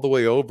it all the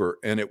way over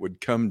and it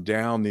would come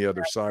down the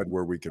other side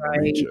where we could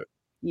reach it.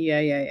 Yeah.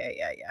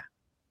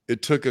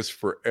 It took us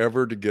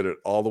forever to get it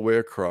all the way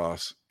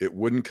across. It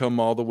wouldn't come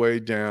all the way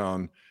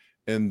down.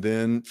 And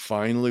then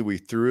finally we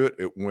threw it.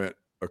 It went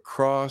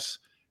across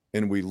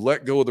and we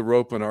let go of the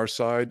rope on our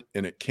side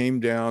and it came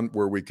down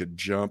where we could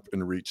jump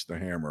and reach the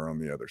hammer on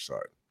the other side.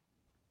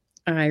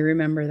 I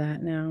remember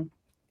that now.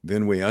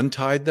 Then we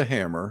untied the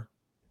hammer.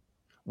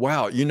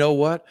 Wow, you know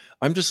what?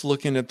 I'm just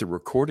looking at the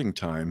recording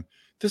time.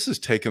 This has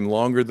taken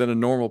longer than a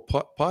normal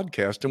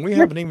podcast, and we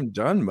haven't even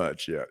done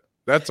much yet.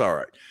 That's all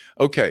right.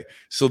 Okay,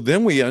 so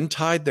then we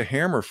untied the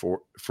hammer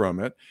from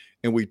it,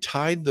 and we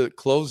tied the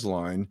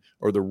clothesline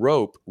or the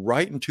rope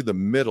right into the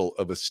middle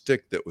of a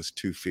stick that was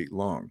 2 feet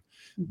long.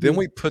 Then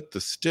we put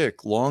the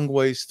stick long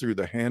ways through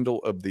the handle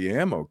of the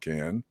ammo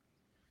can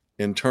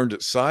and turned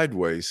it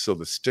sideways so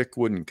the stick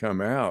wouldn't come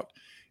out.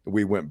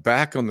 We went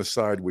back on the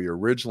side we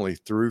originally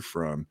threw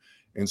from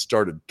and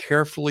started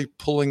carefully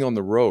pulling on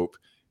the rope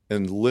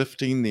and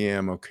lifting the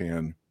ammo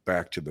can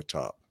back to the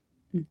top.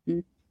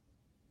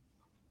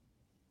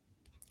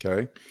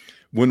 Okay.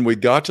 When we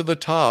got to the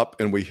top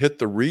and we hit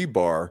the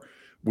rebar,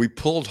 we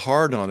pulled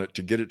hard on it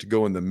to get it to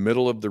go in the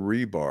middle of the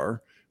rebar,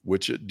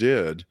 which it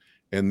did.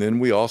 And then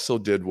we also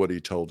did what he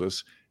told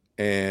us.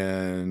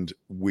 And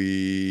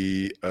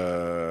we,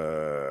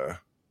 I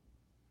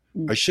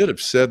should have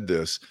said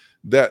this,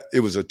 that it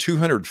was a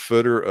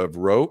 200-footer of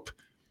rope.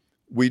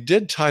 We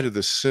did tie to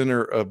the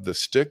center of the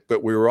stick,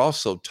 but we were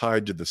also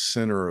tied to the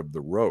center of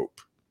the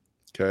rope.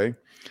 Okay.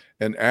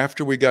 And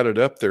after we got it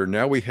up there,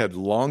 now we had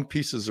long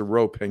pieces of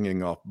rope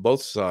hanging off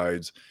both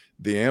sides.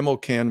 The ammo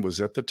can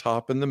was at the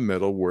top in the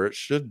middle where it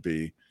should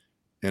be.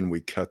 And we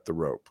cut the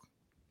rope.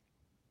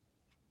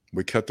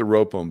 We cut the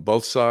rope on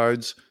both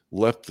sides,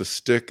 left the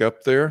stick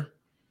up there,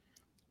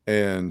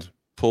 and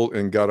pulled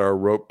and got our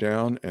rope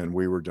down, and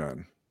we were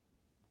done.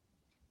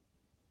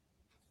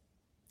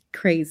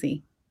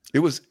 Crazy. It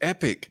was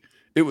epic.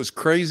 It was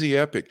crazy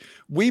epic.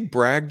 We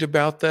bragged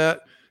about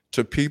that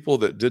to people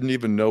that didn't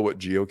even know what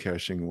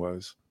geocaching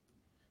was.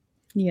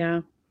 Yeah,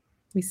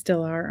 we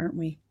still are, aren't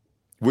we?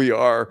 We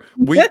are.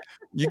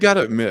 You got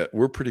to admit,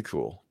 we're pretty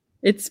cool.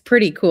 It's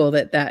pretty cool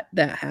that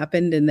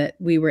happened and that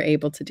we were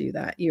able to do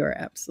that. You are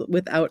absolutely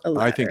without a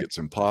ladder. I think it's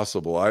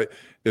impossible.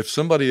 If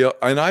somebody else,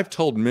 and I've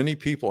told many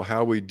people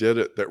how we did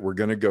it, that we're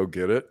going to go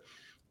get it.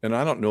 And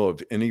I don't know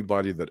of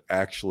anybody that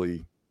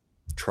actually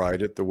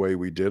tried it the way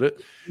we did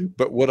it.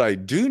 But what I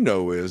do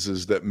know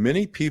is that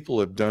many people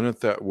have done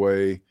it that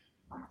way,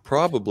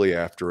 probably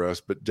after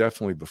us, but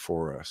definitely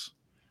before us,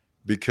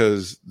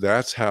 because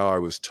that's how I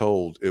was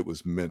told it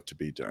was meant to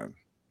be done.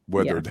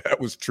 Whether that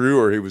was true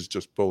or he was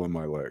just pulling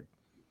my leg.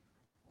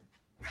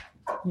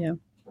 Yeah.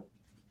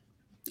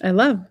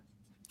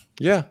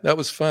 Yeah, that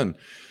was fun.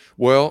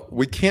 Well,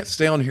 we can't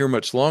stay on here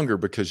much longer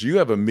because you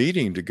have a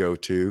meeting to go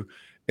to,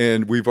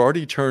 and we've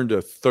already turned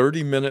a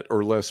 30-minute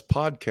or less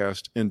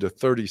podcast into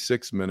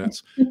 36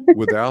 minutes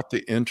without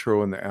the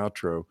intro and the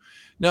outro.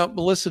 Now,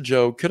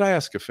 Malissajo, could I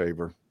ask a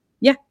favor?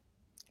 Yeah.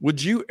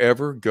 Would you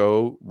ever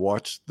go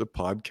watch the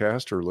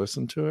podcast or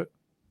listen to it?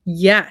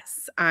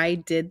 Yes, I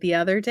did the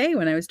other day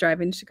when I was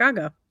driving to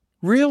Chicago.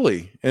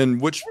 Really?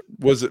 And which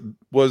was it?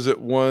 Was it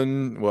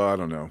one? Well, I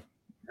don't know.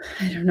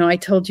 I don't know. I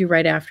told you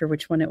right after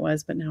which one it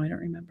was, but now I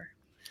don't remember.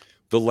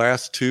 The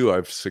last two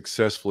I've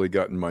successfully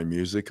gotten my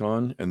music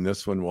on, and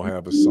this one will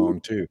have a song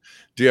too.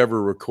 Do you have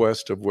a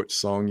request of which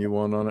song you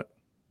want on it?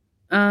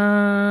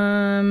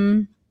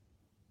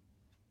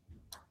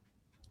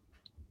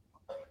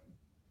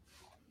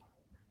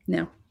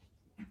 No.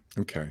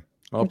 Okay.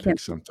 I'll pick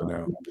something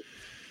out.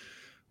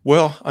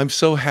 Well, I'm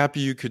so happy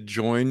you could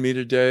join me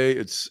today.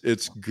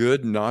 It's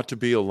good not to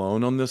be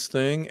alone on this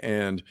thing.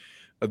 And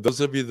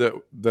those of you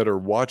that are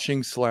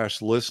watching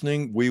 /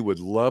 listening, we would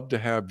love to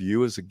have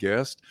you as a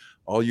guest.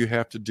 All you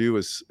have to do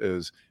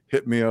is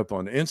hit me up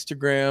on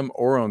Instagram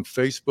or on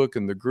Facebook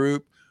in the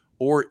group,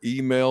 or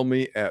email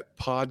me at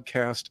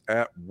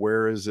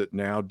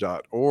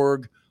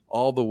podcast@whereisitnow.org.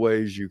 All the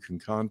ways you can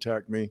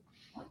contact me.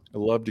 I'd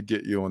love to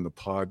get you on the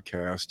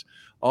podcast.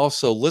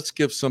 Also, let's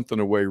give something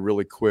away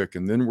really quick,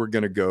 and then we're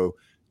going to go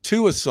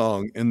to a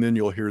song, and then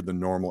you'll hear the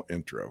normal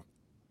intro.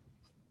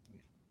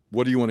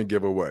 What do you want to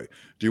give away?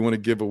 Do you want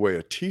to give away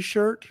a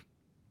T-shirt?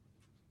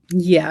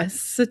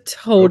 Yes,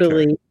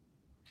 totally. Okay.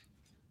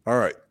 All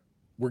right.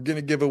 We're going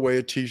to give away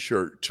a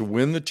T-shirt. To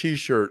win the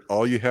T-shirt,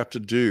 all you have to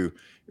do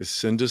is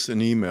send us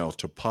an email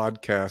to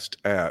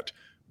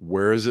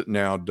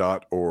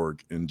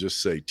podcast@whereisitnow.org and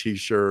just say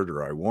T-shirt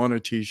or I want a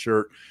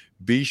T-shirt.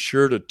 Be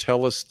sure to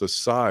tell us the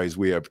size.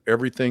 We have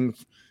everything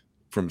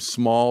from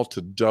small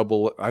to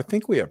double. I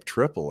think we have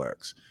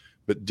XXX,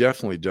 but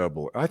definitely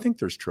double. I think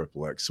there's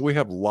XXX. So we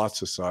have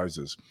lots of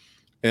sizes.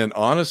 And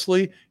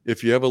honestly,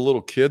 if you have a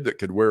little kid that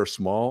could wear a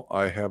small,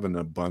 I have an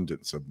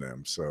abundance of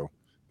them. So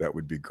that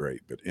would be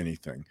great, but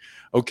anything.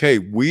 Okay,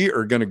 we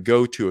are going to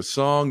go to a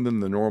song, then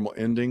the normal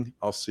ending.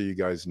 I'll see you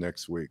guys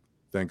next week.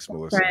 Thanks,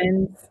 Melissa.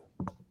 Friends.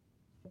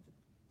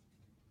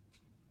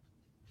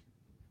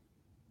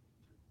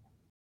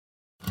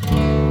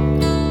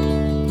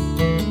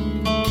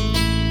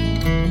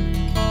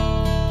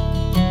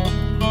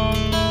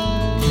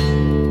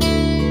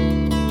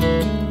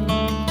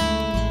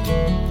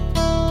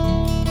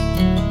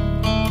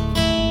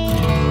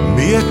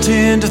 Me, I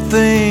tend to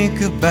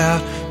think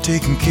about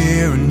taking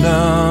care of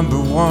number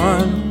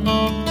one.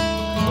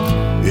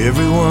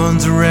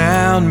 Everyone's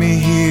around me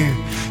here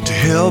to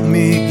help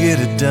me get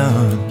it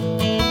done.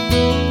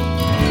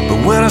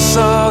 But when I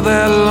saw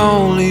that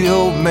lonely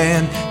old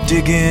man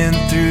digging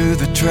through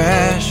the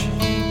trash,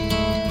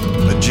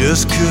 I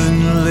just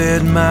couldn't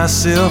let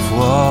myself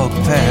walk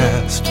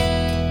past.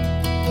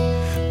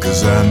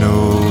 'Cause I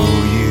know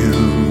you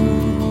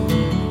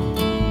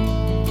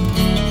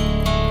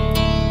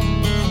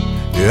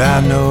Yeah,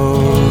 I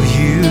know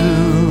you.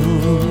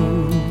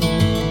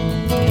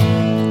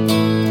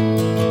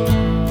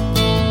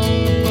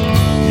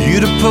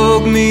 You'd have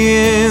poked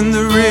me in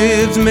the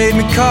ribs, made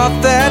me cough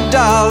that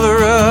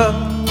dollar up,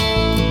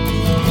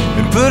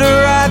 and put it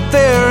right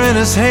there in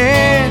his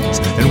hands,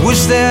 and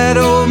wish that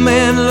old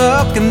man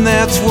luck, and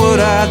that's what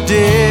I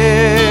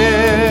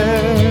did.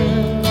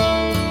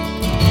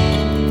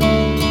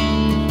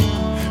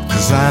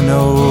 'Cause I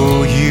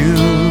know you.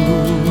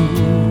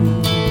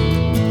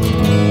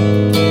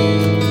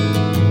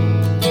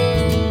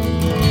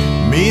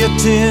 Me, I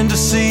tend to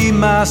see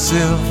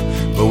myself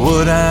by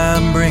what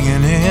I'm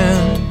bringing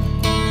in.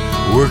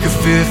 Work a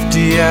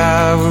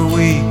 50-hour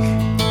week,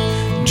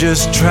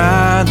 just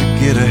trying to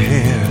get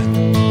ahead.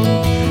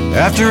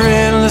 After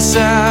endless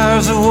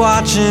hours of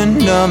watching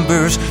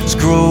numbers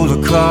scroll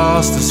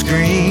across the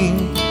screen,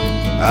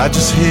 I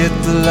just hit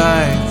the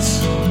lights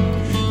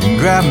and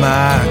grab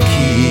my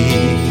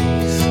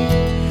keys.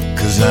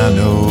 'Cause I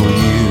know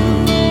you.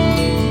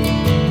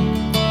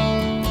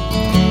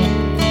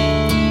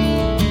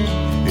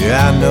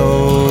 Yeah, I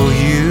know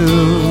you.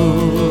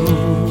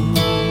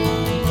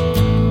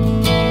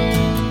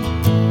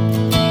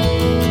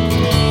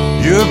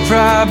 You're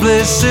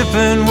probably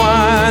sipping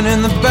wine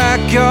in the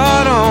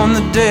backyard on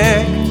the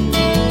deck,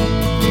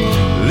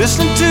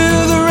 listening to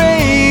the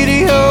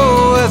radio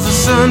as the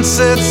sun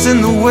sets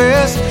in the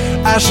west.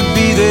 I should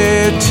be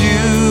there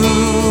too.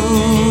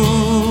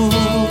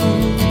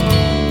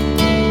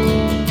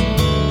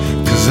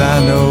 'Cause I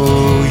know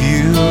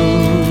you.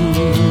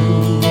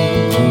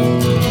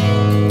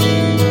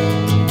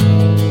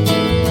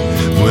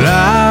 When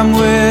I'm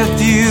with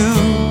you,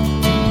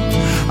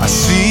 I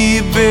see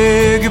a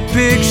bigger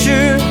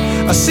picture.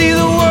 I see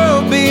the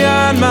world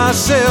beyond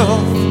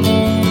myself,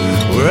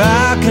 where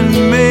I can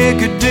make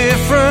a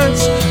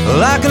difference.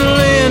 Well, I can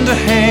lend a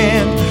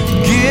hand,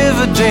 give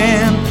a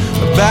damn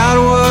about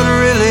what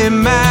really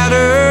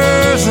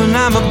matters, and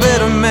I'm a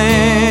better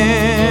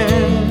man.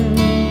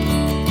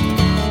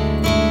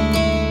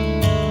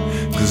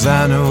 'Cause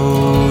I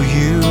know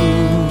you.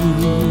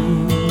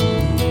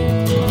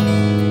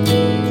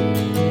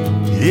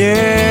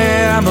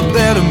 Yeah, I'm a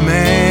better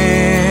man.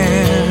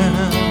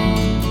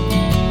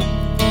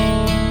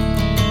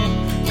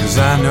 'Cause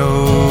I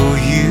know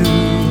you.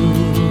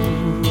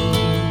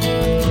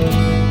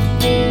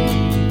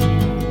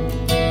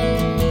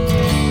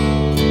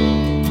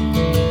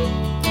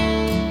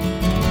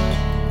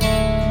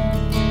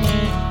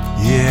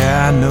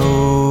 Yeah, I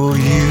know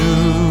you.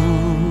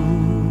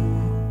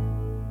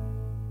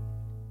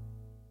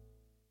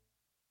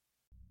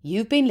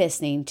 You've been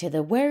listening to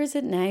the Where Is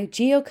It Now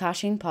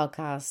Geocaching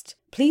podcast.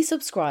 Please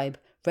subscribe,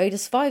 rate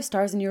us 5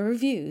 stars in your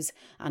reviews,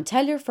 and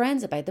tell your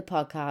friends about the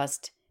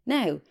podcast.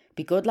 Now,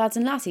 be good lads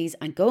and lassies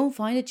and go and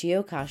find a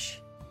geocache.